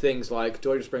had things like,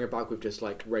 do I just bring it back with just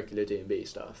like regular D&B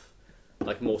stuff,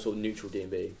 like more sort of neutral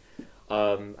D&B,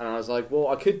 and I was like, well,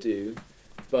 I could do,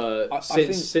 but I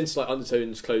since like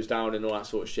Undertone's closed down and all that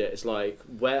sort of shit, it's like,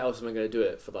 where else am I going to do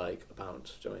it for like £1? Do you know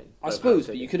what I mean? I suppose,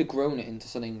 but you could have grown it into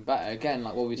something better. Again,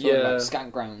 like what we were talking Yeah. about,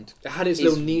 Scankground It had its is-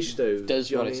 little niche though. does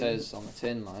do you know what it I mean? says on the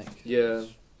tin. Like Yeah,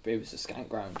 it was a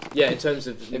Skankground. yeah. In terms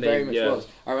of It name, very much yeah. was.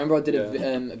 I remember I did Yeah.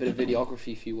 a bit of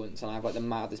videography for you once, and I have like the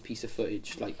maddest piece of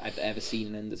footage like I've ever seen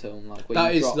in Undertone. Like where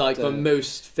That you is dropped, like my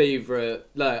most favourite.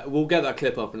 Like, we'll get that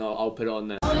clip up and I'll put it on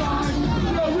there.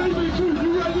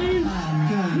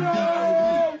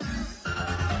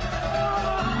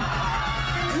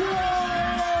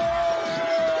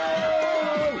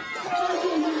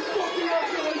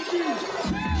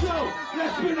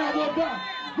 Let's spin out one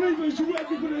back. Ravens, you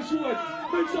ready for this one?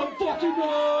 Make some fucking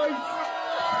noise!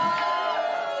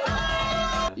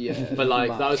 Yeah, But like,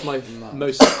 mad, that was my mad.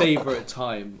 most favourite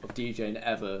time of DJing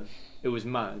ever. It was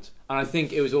mad. And I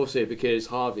think it was also because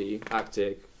Harvey,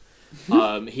 Actic,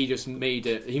 he just made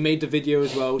it. He made the video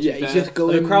as well. to Yeah, be he's fair. just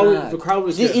going the crowd. mad. The crowd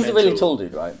was. He's a getting really mental. tall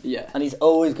dude, right? Yeah. And he's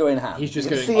always going ham. He's just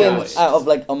you can going see him nuts. out of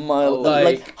like a mile, Oh,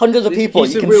 like hundreds of people.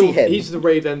 He's You the can real, see him. He's the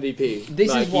rave MVP. This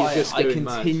Like, is why he's just I going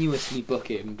mad. continuously book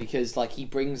him, because like he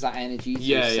brings that energy to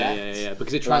Yeah, his yeah, set. yeah, yeah.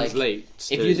 Because it Like,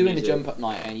 translates. If to you're his doing a music. jump up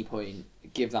night at any point,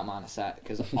 give that man a set,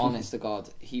 because honest to God,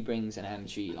 he brings an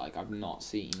energy like I've not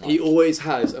seen. Like, he always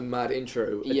has a mad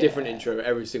intro, a Yeah. different intro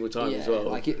every single time as well.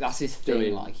 Like that's his Do you know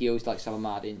thing. what I mean? Like he always likes to have a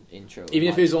mad intro. Even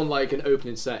if like, it was on like an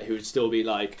opening set, he would still be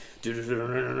like,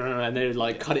 and they would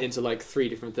like cut it into like 3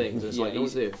 different things. And it's like, no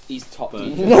one's here. he's top But-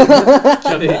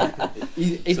 DJ.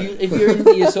 If you're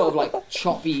into your sort of like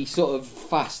choppy, sort of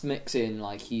fast mixing,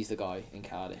 like he's the guy in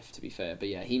Cardiff. To be fair, but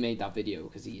yeah, he made that video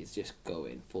because he is just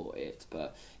going for it.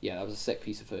 But yeah, that was a sick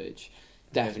piece of footage.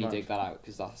 Definitely dig that out,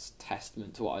 because that's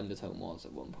testament to what Undertone was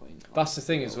at one point. Like, That's the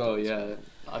thing as well. Yeah,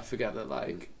 I forget that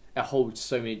like it holds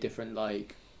so many different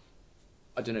like,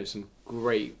 I don't know, some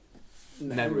great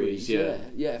memories.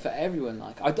 Yeah, for everyone.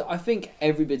 Like I think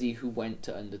everybody who went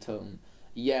to Undertone,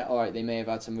 yeah, all right, they may have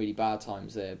had some really bad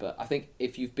times there, but I think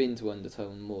if you've been to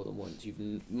Undertone more than once,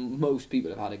 most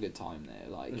people have had a good time there.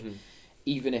 Like. Mhm.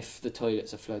 Even if the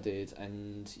toilets are flooded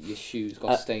and your shoes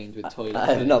got stained with toilet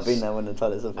I have not piss. been there when the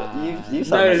toilets are flooded. You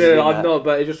sound No, like you've been I'm there. not.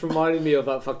 But it just reminded me of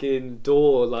that fucking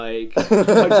door, like punching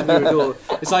through a door.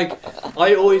 It's like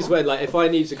I always went like if I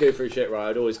need to go through shit, right,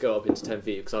 I'd always go up into 10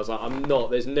 feet because I was like, I'm not.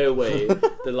 There's no way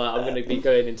that like I'm gonna be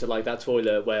going into like that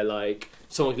toilet where like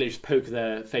someone can literally just poke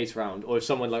their face around, or if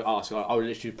someone like asks, I would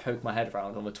literally poke my head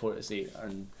around on the toilet seat,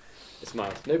 and it's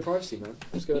mad. No privacy, man.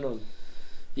 What's going on?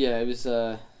 Yeah, it was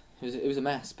a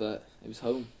mess, but it was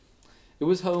home. It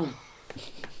was home.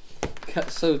 Cut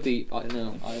so deep. I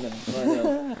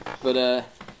know. But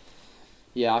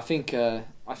yeah, I think the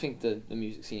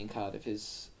music scene in Cardiff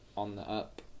is on the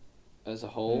up as a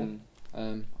whole.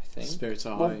 I think. Spirits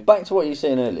are Well, high. back to what you were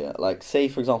saying earlier, like, say,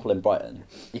 for example, in Brighton,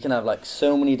 you can have, like,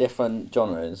 so many different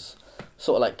genres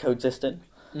sort of, like, coexisting.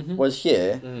 Mm-hmm. Whereas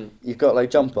here, you've got,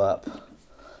 like, Jump Up,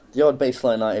 the odd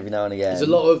bassline night every now and again. There's a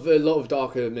lot of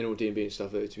darker minimal D&B and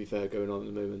stuff, though, to be fair, going on at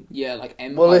the moment. Yeah, like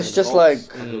Empire. Well, it's just like- a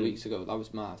couple of weeks ago. That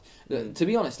was mad. To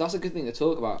be honest, that's a good thing to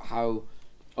talk about. How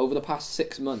over the past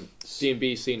 6 months,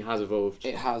 D&B scene has evolved.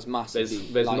 it has massively.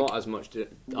 There's like, not as much when-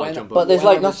 Jump Up. But there's, when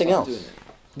like, I nothing started else. doing it-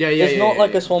 There's not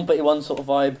like a Swamp 81 sort of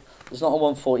vibe, there's not a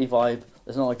 140 vibe,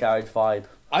 there's not a garage vibe.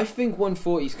 I think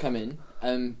 140's coming.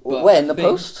 But Where, I in the think-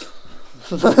 post?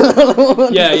 Yeah.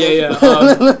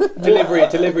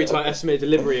 Delivery time, estimated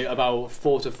delivery about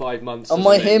 4 to 5 months. And or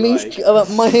my something,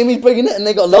 Hammies bringing it and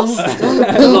they got lost.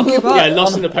 Don't give up. Yeah,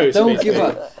 lost in the post. Don't basically. give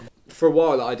up. For a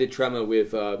while, I did Tremor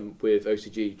with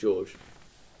OCG George,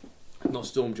 not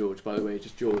Storm George, by the way,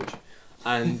 just George,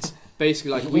 and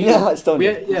basically like we Yeah, it's Tony.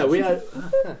 we had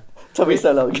Tommy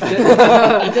so long. He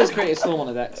does create a storm on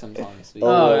the deck sometimes. man,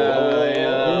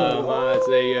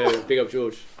 there you go, big up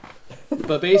George.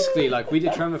 But basically, like we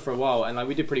did Tremor for a while, and like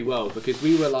we did pretty well because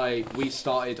we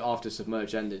started after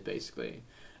Submerged ended basically,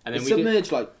 and then It's we did.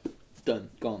 submerged, like done,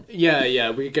 gone. Yeah,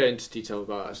 we could go into detail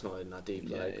about it. It's not in that deep.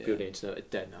 Yeah, Like yeah. people need to know it's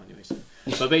dead now anyway. So.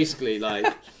 But basically, like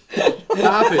that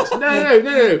happened.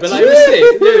 No. But like it was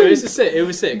sick. No, it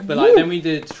was sick. But like then we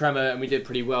did Tremor and we did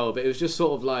pretty well. But it was just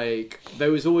sort of like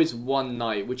there was always one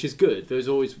night, which is good. There was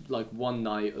always like one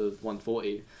night of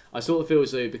 140. I sort of feel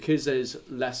as though because there's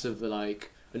less of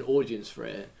like an audience for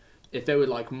it. If there were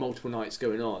like multiple nights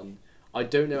going on, I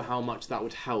don't know how much that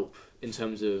would help in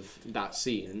terms of that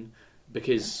scene.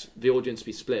 Because the audience would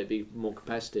be split, be more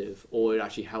competitive, or it'd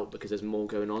actually help because there's more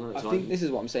going on at the I time. think this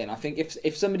is what I'm saying. I think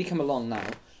if somebody come along now,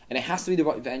 and it has to be the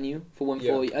right venue for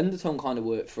 140, Undertone kind of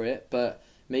worked for it, but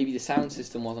maybe the sound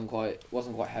system wasn't quite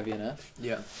heavy enough.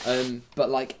 Yeah. But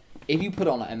like if you put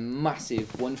on a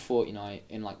massive 140 night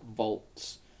in like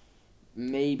vaults,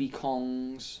 maybe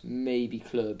Kongs, maybe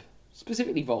club,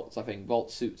 specifically vaults. I think vault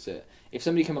suits it. If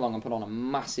somebody come along and put on a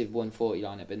massive 140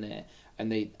 lineup in there, and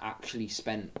they actually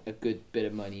spent a good bit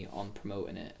of money on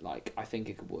promoting it, like I think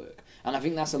it could work. And I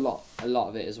think that's a lot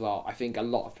of it as well. I think a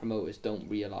lot of promoters don't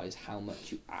realise how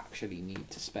much you actually need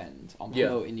to spend on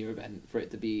promoting your event for it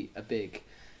to be a big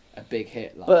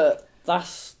hit. Like. But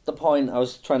that's the point I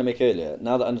was trying to make earlier.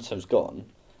 Now that Undertone's gone,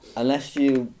 unless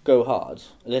you go hard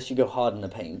in the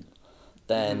paint,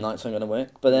 then nights aren't going to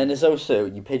work. But then there's also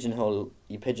you pigeonhole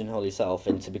yourself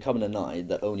into becoming a night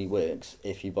that only works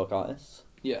if you book artists.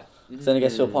 Yeah. So then it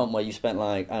gets to a point where you spent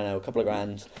like, I don't know, a couple of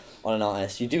grand on an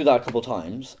artist. You do that a couple of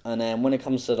times, and then when it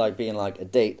comes to like being like a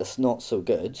date that's not so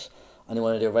good, and they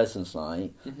want to do a residence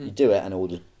night, you do it and it will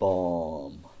just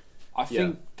bomb. I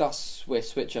think that's where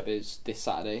Switch Up is this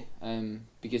Saturday,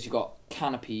 because you've got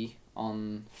Canopy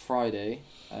on Friday,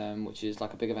 which is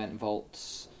like a big event in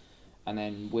Vaults, and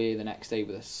then we're the next day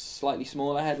with a slightly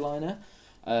smaller headliner.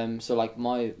 So like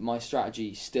my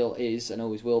strategy still is and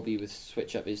always will be with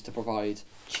Switch Up is to provide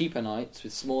cheaper nights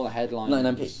with smaller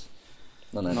headliners. 99p.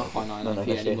 No, Not quite 99p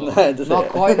actually. anymore. No, does Not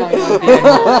it? quite 99p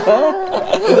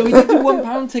anymore. Although we did do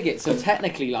 £1 tickets, so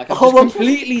technically, like, I've just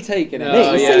completely taken it. Oh,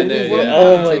 Mate, yeah, you no, said yeah. £1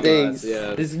 Oh my Take days. that,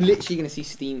 yeah. There's literally going to see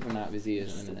steam coming out of his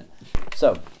ears in a minute.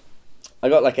 So, I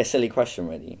got like a silly question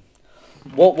ready.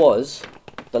 What was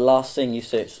the last thing you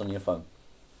searched on your phone?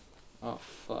 Oh,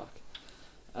 fuck.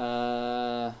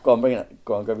 Go on, bring it up.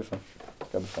 Go on, grab your phone.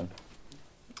 Grab your phone.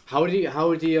 How would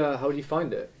you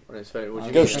find it on his phone? Would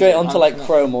you Go straight onto like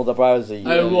Chrome or the browser.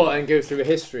 Oh, what? And go through a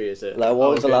history, is it? Like,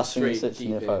 what was the okay, last thing you straight searched on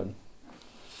your deep phone?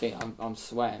 I'm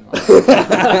sweating.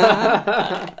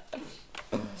 Right?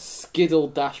 Skiddle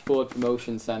Dashboard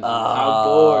Promotion Centre. How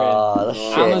boring. That's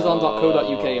shit.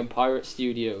 Amazon.co.uk and Pirate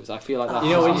Studios. I feel like that.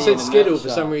 You know, when you has said me in a Skiddle, for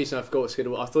nutshell. some reason I forgot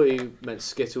Skiddle. I thought you meant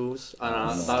Skittles. And that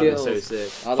was so Skittles.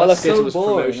 sick. Oh, Well, that's so Skittles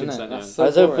boring, Promotion isn't it? Centre. That's so I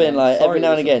was boring. hoping like Sorry every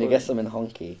now and to again you get disappoint. something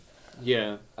honky.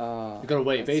 Yeah. You gotta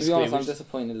wait. To be Basically, honest, we I'm just,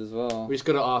 disappointed as well. we just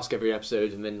gotta ask every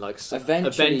episode, and then like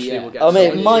Eventually, yeah. we'll get. Oh, mate,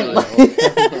 something, mine-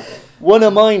 like- One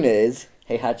of mine is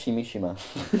Heihachi Mishima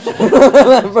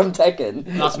from Tekken.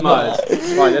 That's mad.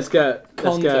 Right, let's get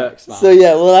Context, man. So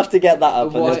yeah, we'll have to get that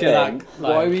up. Why- on the Let's get thing. that.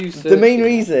 Why were you The main searching?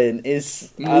 reason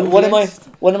is Move list?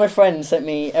 one of my friends sent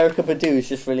me Erica Badu's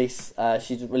just released.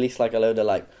 She's released like a load of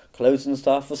like clothes and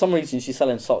stuff. For some reason, she's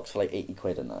selling socks for like 80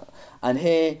 quid and that. And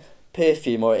her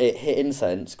perfume or her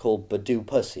incense called Badu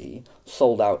Pussy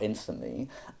sold out instantly.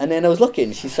 And then I was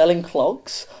looking, she's selling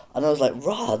clogs, and I was like,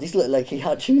 "Rah, these look like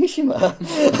Heihachi Mishima."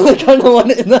 I kind of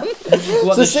wanted them.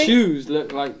 What, So the see- shoes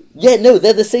look like... Yeah, no,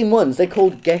 they're the same ones. They're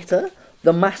called Getter,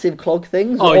 the massive clog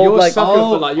things. Oh, They're all you're like, sucker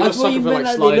for like you're I a thought you sucker for meant like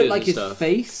that they look sliders like and his stuff.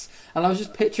 face, and I was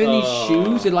just picturing these Oh.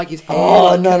 shoes with like his hair. Oh,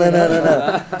 like, no. coming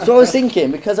out. So I was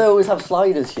thinking, because I always have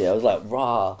sliders here, I was like,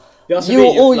 rah. Yeah, that's what You I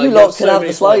mean, all like, you you lot have could so have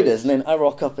many the sliders, and then I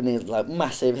rock up and it's like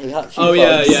massive Heihachi Oh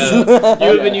yeah, plugs. yeah. You have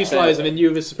Yeah. a new sliders, and then you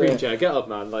have a Supreme chair. Get up,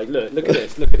 man. Like, look at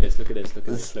this. Look at this. Look at this. Look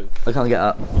at this. Look. I can't get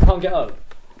up. You can't get up.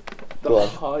 Go on.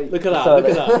 Height. Look at that. Sorry.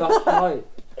 Look at that. The height.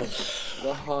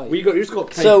 The height. You just got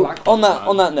plain So black on ones, that man.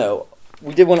 on that note,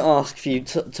 we did want to ask for you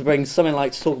to bring something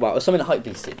like to talk about, or something hype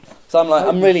beasty. So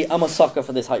I'm a sucker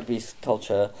for this hype beast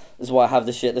culture. This is why I have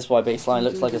this shit. This is why Baseline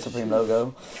looks like a Supreme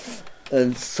logo,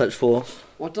 and such forth.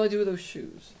 What did I do with those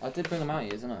shoes? I did bring them out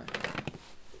here, didn't I?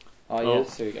 Oh, Oh.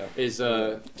 yes, here we go. Is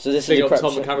So this Big is the up crap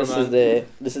Tom the check. This is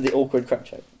cameraman. the awkward crap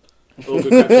check. all good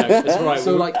crap check. It's right.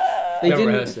 So like they never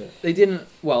rehearsed didn't. it. They didn't.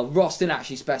 Well, Ross didn't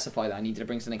actually specify that I needed to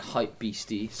bring something hype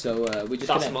beastie. So we're just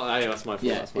That's gonna. my fault. Yeah, that's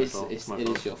my fault. it's, It's my it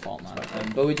fault. is your fault, man.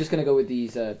 But we're just gonna go with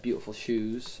these beautiful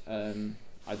shoes.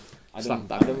 I Slap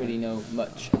don't really know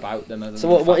much about them. Other So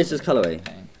than what the is fact this that colourway?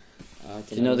 they're paying.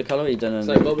 Do you know the colour? You don't know. It's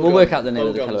like we'll bubblegum- work out the name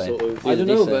of the bubblegum colourway. sort of- I don't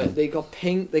know, Decent. but they got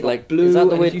pink, they got Like, blue, is that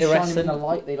the and way if you shine them in iridescent? the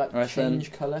light, they like Iridescent?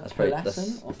 change colour. That's pretty.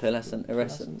 Pearlescent or Pearlescent.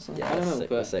 Iridescent. something? Yeah, I don't that's know, sick,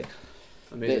 but that's sick.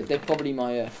 Amazing. they're probably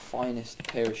my finest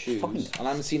pair of shoes. Fine. And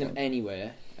I haven't seen them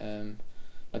anywhere.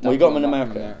 My dad Well, you got brought them in back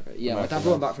from America? Yeah, my America, dad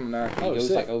brought them nice. back from America. Oh, He goes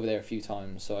sick. like over there a few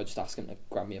times, so I just ask him to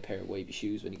grab me a pair of wavy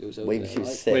shoes when he goes over Wavy there. shoes,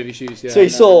 like. sick. Wavy shoes, yeah. So you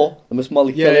saw the most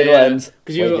molly-coloured ones.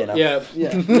 Because you, Wavy enough.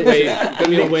 yeah, get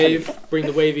me a wave, bring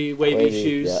the wavy Wavy,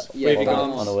 shoes, yeah. wavy Yeah,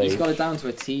 gums. on a wave. He's got it down to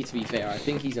a T. To be fair, I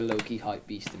think he's a low-key hype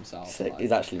beast himself. Sick. like.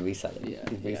 He's actually reselling. Yeah,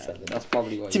 He's reselling. that's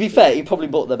probably what. To be he's fair, doing. he probably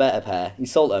bought the better pair. He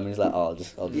sold them and he's like, oh, I'll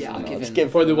just Yeah, I'll you know, give just him-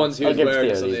 give For the ones who I'll was give wearing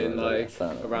Theo these something ones, like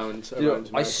fair enough. around You know,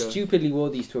 America. I stupidly wore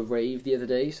these to a rave the other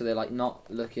day, so they're like not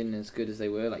looking as good as they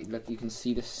were. Like, look, you can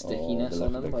see the stickiness they're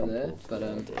on looking them a bit right there. crumpled. But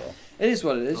Oh, dear. it is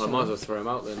what it is. Oh, I you might as know. well throw them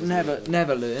out then.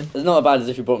 Never learn. It's not as bad as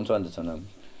if you brought them to Undertone. Though.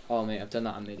 Oh mate, I've done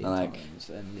that a million Like- times,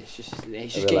 and it's just They're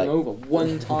game like- over.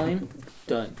 One time,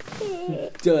 done.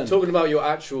 Done. Talking about your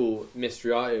actual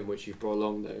mystery item, which you've brought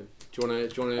along, though. Do you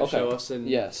wanna Okay. show us and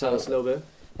Yeah, tell so- us a little bit?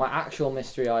 My actual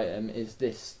mystery item is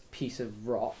this piece of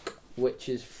rock, which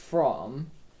is from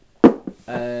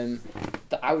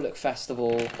the Outlook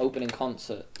Festival opening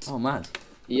concert. Oh, mad.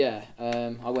 Yeah,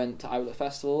 I went to Outlook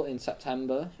Festival in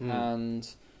September, Mm. and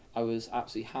I was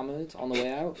absolutely hammered on the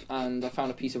way out, and I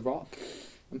found a piece of rock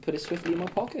and put it swiftly in my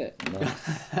pocket. Nice.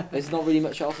 There's not really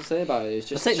much else to say about it. It's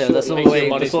just That's it though. That's all Makes the your way.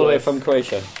 money's That's all the way worth. from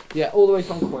Croatia. yeah, all the way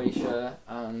from Croatia,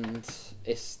 and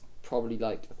it's probably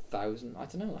like 1,000. I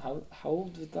don't know how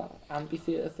old was that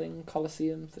amphitheater thing,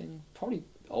 Coliseum thing? Probably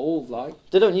old, like.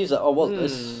 They don't use it. Oh, what? Hmm.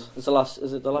 It's the last.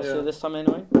 Is it the last Yeah. year this time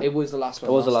anyway? It was the last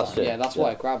one. It was the last time. year, Yeah, that's yeah.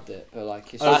 why I grabbed it. But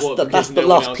like, it's Oh, just, what, That's because the no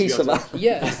one last else piece of got that.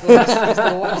 yeah, it's the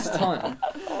last time.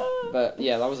 But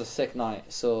yeah, that was a sick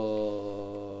night.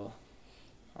 So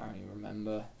I don't even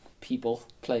remember people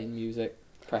playing music.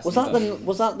 Pressing Was that the buttons.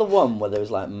 Was that the one where there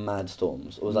was like mad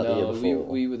storms, or was that the year No, before?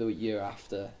 we were the year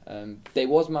after. There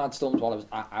was mad storms while I was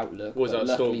at Outlook. Was but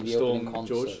that luckily the opening Storm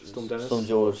concert George? was- Storm Dennis? Storm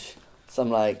George. Some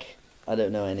like I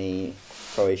don't know any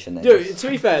Croatian names. Yo, to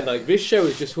be fair, like this show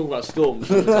is just talking about storms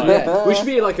all the time. Yeah. We should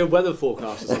be like a weather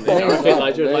forecast or something. I reckon,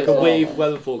 like a wave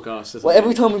weather forecast. Or something. Well,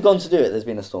 every time we've gone to do it, there's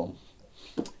been a storm.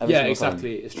 Every Yeah, single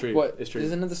exactly. time. It's true. What? It's true.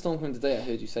 There's another storm coming today. I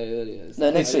heard you say earlier. Is No,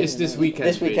 that- next week. It's this weekend.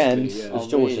 This weekend, basically, yeah. it's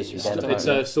George really? this weekend.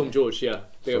 It's Storm George, yeah.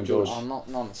 Big up Storm George. Oh, not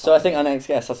on So I Saturday. think our next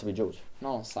guest has to be George. Not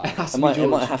on Saturday. Has It to be might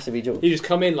George. have to be George. You just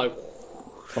come in like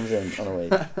Comes in on a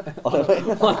wave. On a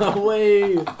wave. on a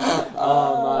wave.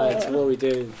 Oh man, what are we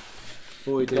doing?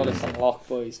 What are we Got doing? us on lock,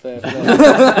 boys. Fair play.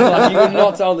 Like, you would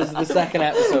not tell this is the second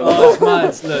episode. Oh,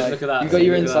 it's mad. Like, Look at that. You got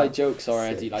your Look at inside that. jokes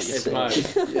already. Like It's you're mad.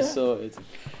 sorted. You're sorted.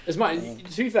 It's mad.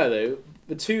 To be fair though,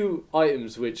 the two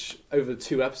items which over the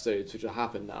 2 episodes which have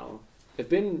happened now have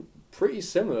been pretty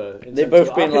similar. In They've terms both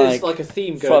of- been I reckon like it's like a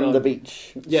theme going From on. the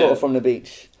beach. Yeah. Sort of from the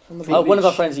beach. One of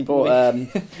our friends, he brought.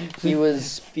 He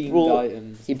was Themed brought,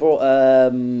 items. He brought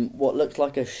what looked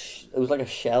like it was like a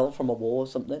shell from a war or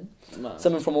something. Man.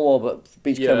 Something from a war, but Yeah.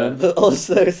 beachcomber. But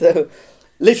also, so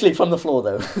literally from the floor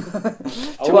though.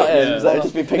 Two wait, items yeah. that have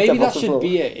just been picked Maybe up that off the should floor.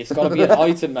 be it. It's got to be an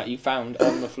item that you found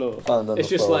on the floor. Found on It's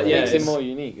the just floor, like, yeah, Makes it's- it more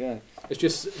unique, yeah. It's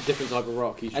just a different type of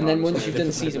rock each And then time, once so you've done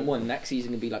different season type 1, next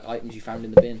season can be like items you found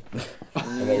in the bin.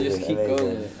 And you just keep Amazing, going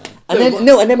amazing. with it.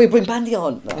 Man. And then we bring Bandy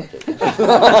on. No, I'm joking.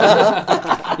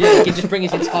 Yeah, you can just bring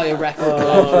his entire record.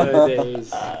 Oh my days.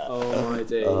 Oh my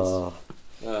days. Oh.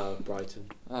 Oh, Brighton.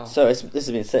 Oh. So this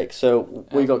has been sick. So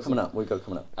what you got coming up? What you got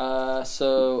coming up?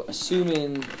 So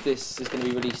assuming this is going to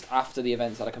be released after the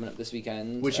events that are coming up this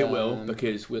weekend, Which it will,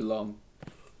 because we're long.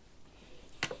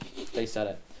 they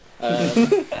said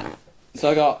it. So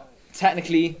I got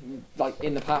technically, like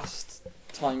in the past,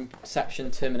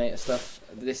 Timeception Terminator stuff.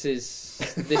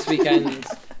 This weekend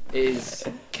is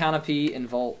Canopy and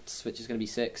Vaults, which is going to be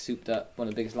sick, souped up, one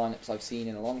of the biggest lineups I've seen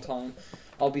in a long time.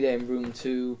 I'll be there in room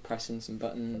 2, pressing some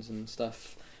buttons and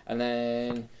stuff. And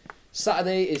then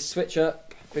Saturday is Switch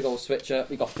Up, big old Switch Up.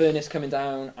 We got Furnace coming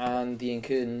down and the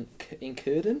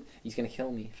Incursion. He's going to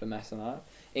kill me for messing that up.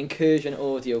 Incursion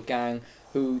Audio Gang,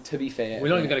 who, to be fair, We're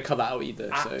not even going to cut that out either.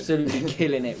 So. absolutely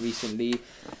killing it recently.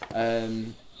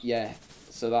 Yeah,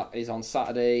 so that is on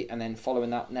Saturday, and then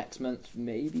following that next month,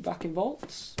 maybe back in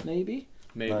Vaults, maybe.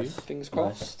 Maybe. Nice. Fingers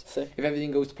crossed. Nice. Sick. If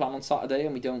everything goes to plan on Saturday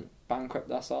and we don't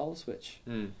bankrupt ourselves, which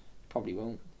probably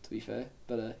won't, to be fair,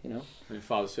 but you know.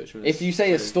 Father Switch. If you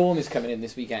say a storm is coming in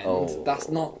this weekend, Oh. that's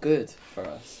not good for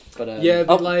us. But yeah,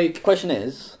 but like. Question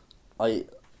is, are you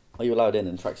allowed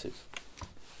in tracksuits?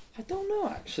 I don't know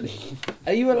actually.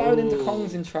 Are you allowed into Oh.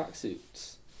 Kongs in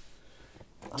tracksuits?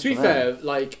 To be fair,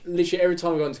 like literally every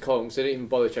time I go into Kongs, they didn't even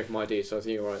bother checking my ID, so I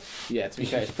think you're right. Yeah, to be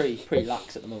fair, it's pretty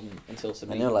lax at the moment until And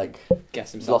somebody you're like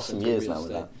gets himself lost some into years real now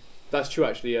with estate. that. That's true,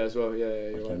 actually. Yeah, as well. Yeah,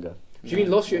 you're right. Younger. Do you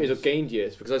mean lost years or gained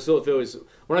years? Because I sort of feel as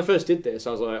when I first did this,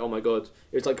 I was like, oh my god,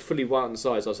 it was like fully wound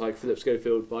size. I was like Philip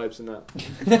Schofield vibes and that. Do you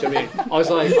know what I mean? I was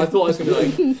like, I thought I was gonna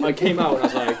be like, I came out and I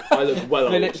was like, I look well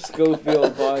old. Philip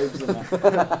Schofield vibes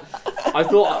and that. I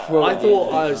thought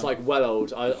I was like well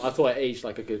old. I thought I aged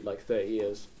like a good like 30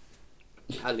 years,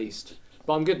 at least.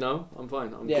 But I'm good now. I'm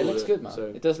fine. I'm Yeah, cool it looks with good, man. So.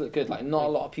 it does look good. Like, not a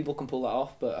lot of people can pull that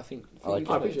off, but I think I like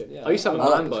I it. appreciate it. Yeah, I used to have a I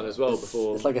like man bun as well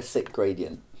before. It's like a sick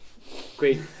gradient.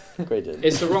 Great. Gradient.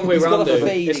 It's the wrong way He's got round a though.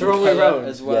 fading It's the wrong way colour round.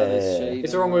 as well Yeah, as yeah, yeah. shading.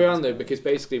 It's the wrong way around though, because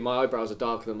basically my eyebrows are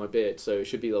darker than my beard, so it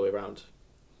should be the other way around. Do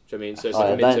you know what I mean? So it's like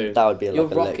a mid then tone. that would be You're like a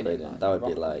lit rocking it, man. gradient. That would be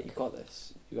You're rocking it. like You got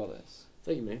this. You got this.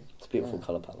 Thank you, mate. it's a beautiful Yeah.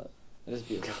 colour palette. It is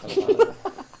beautiful colour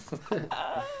palette.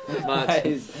 Mad. That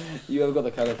is, you have got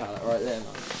the colour palette right there,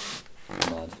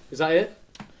 man. Mad. Is that it?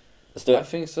 Let's do I it.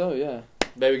 think so, yeah.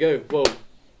 There we go. Well,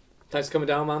 thanks for coming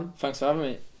down, man. Thanks for having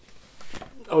me.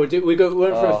 Oh, we went from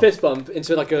a Oh. fist bump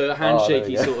into like a there we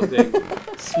handshakey go. sort of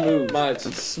thing. Smooth. Mad.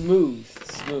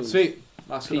 Smooth. Sweet.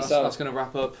 That's Peace out. going to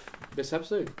wrap up this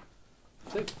episode.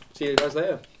 Sick. See you guys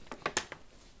later.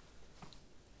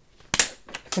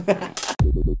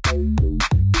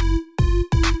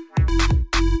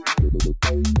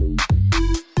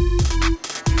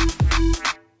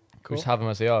 Cool. Just have them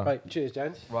as they are. Right, cheers,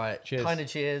 gents. Right. Cheers. Kind of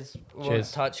cheers.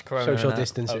 Cheers. Touch corona. Social now.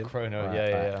 distancing. Oh, Chrono. Right,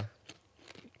 yeah.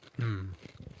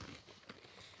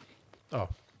 Oh,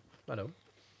 hello.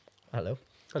 Hello.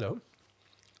 Hello.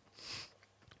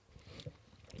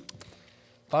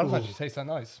 Bananas actually taste that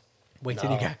nice. Wait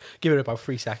till you get. Give it about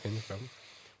 3 seconds, bro.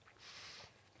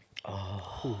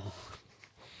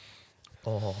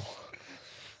 Oh.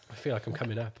 I feel like I'm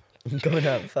coming up. Coming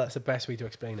up That's first. the best way to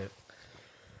explain it.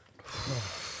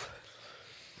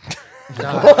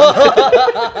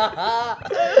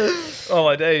 Oh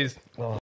my days.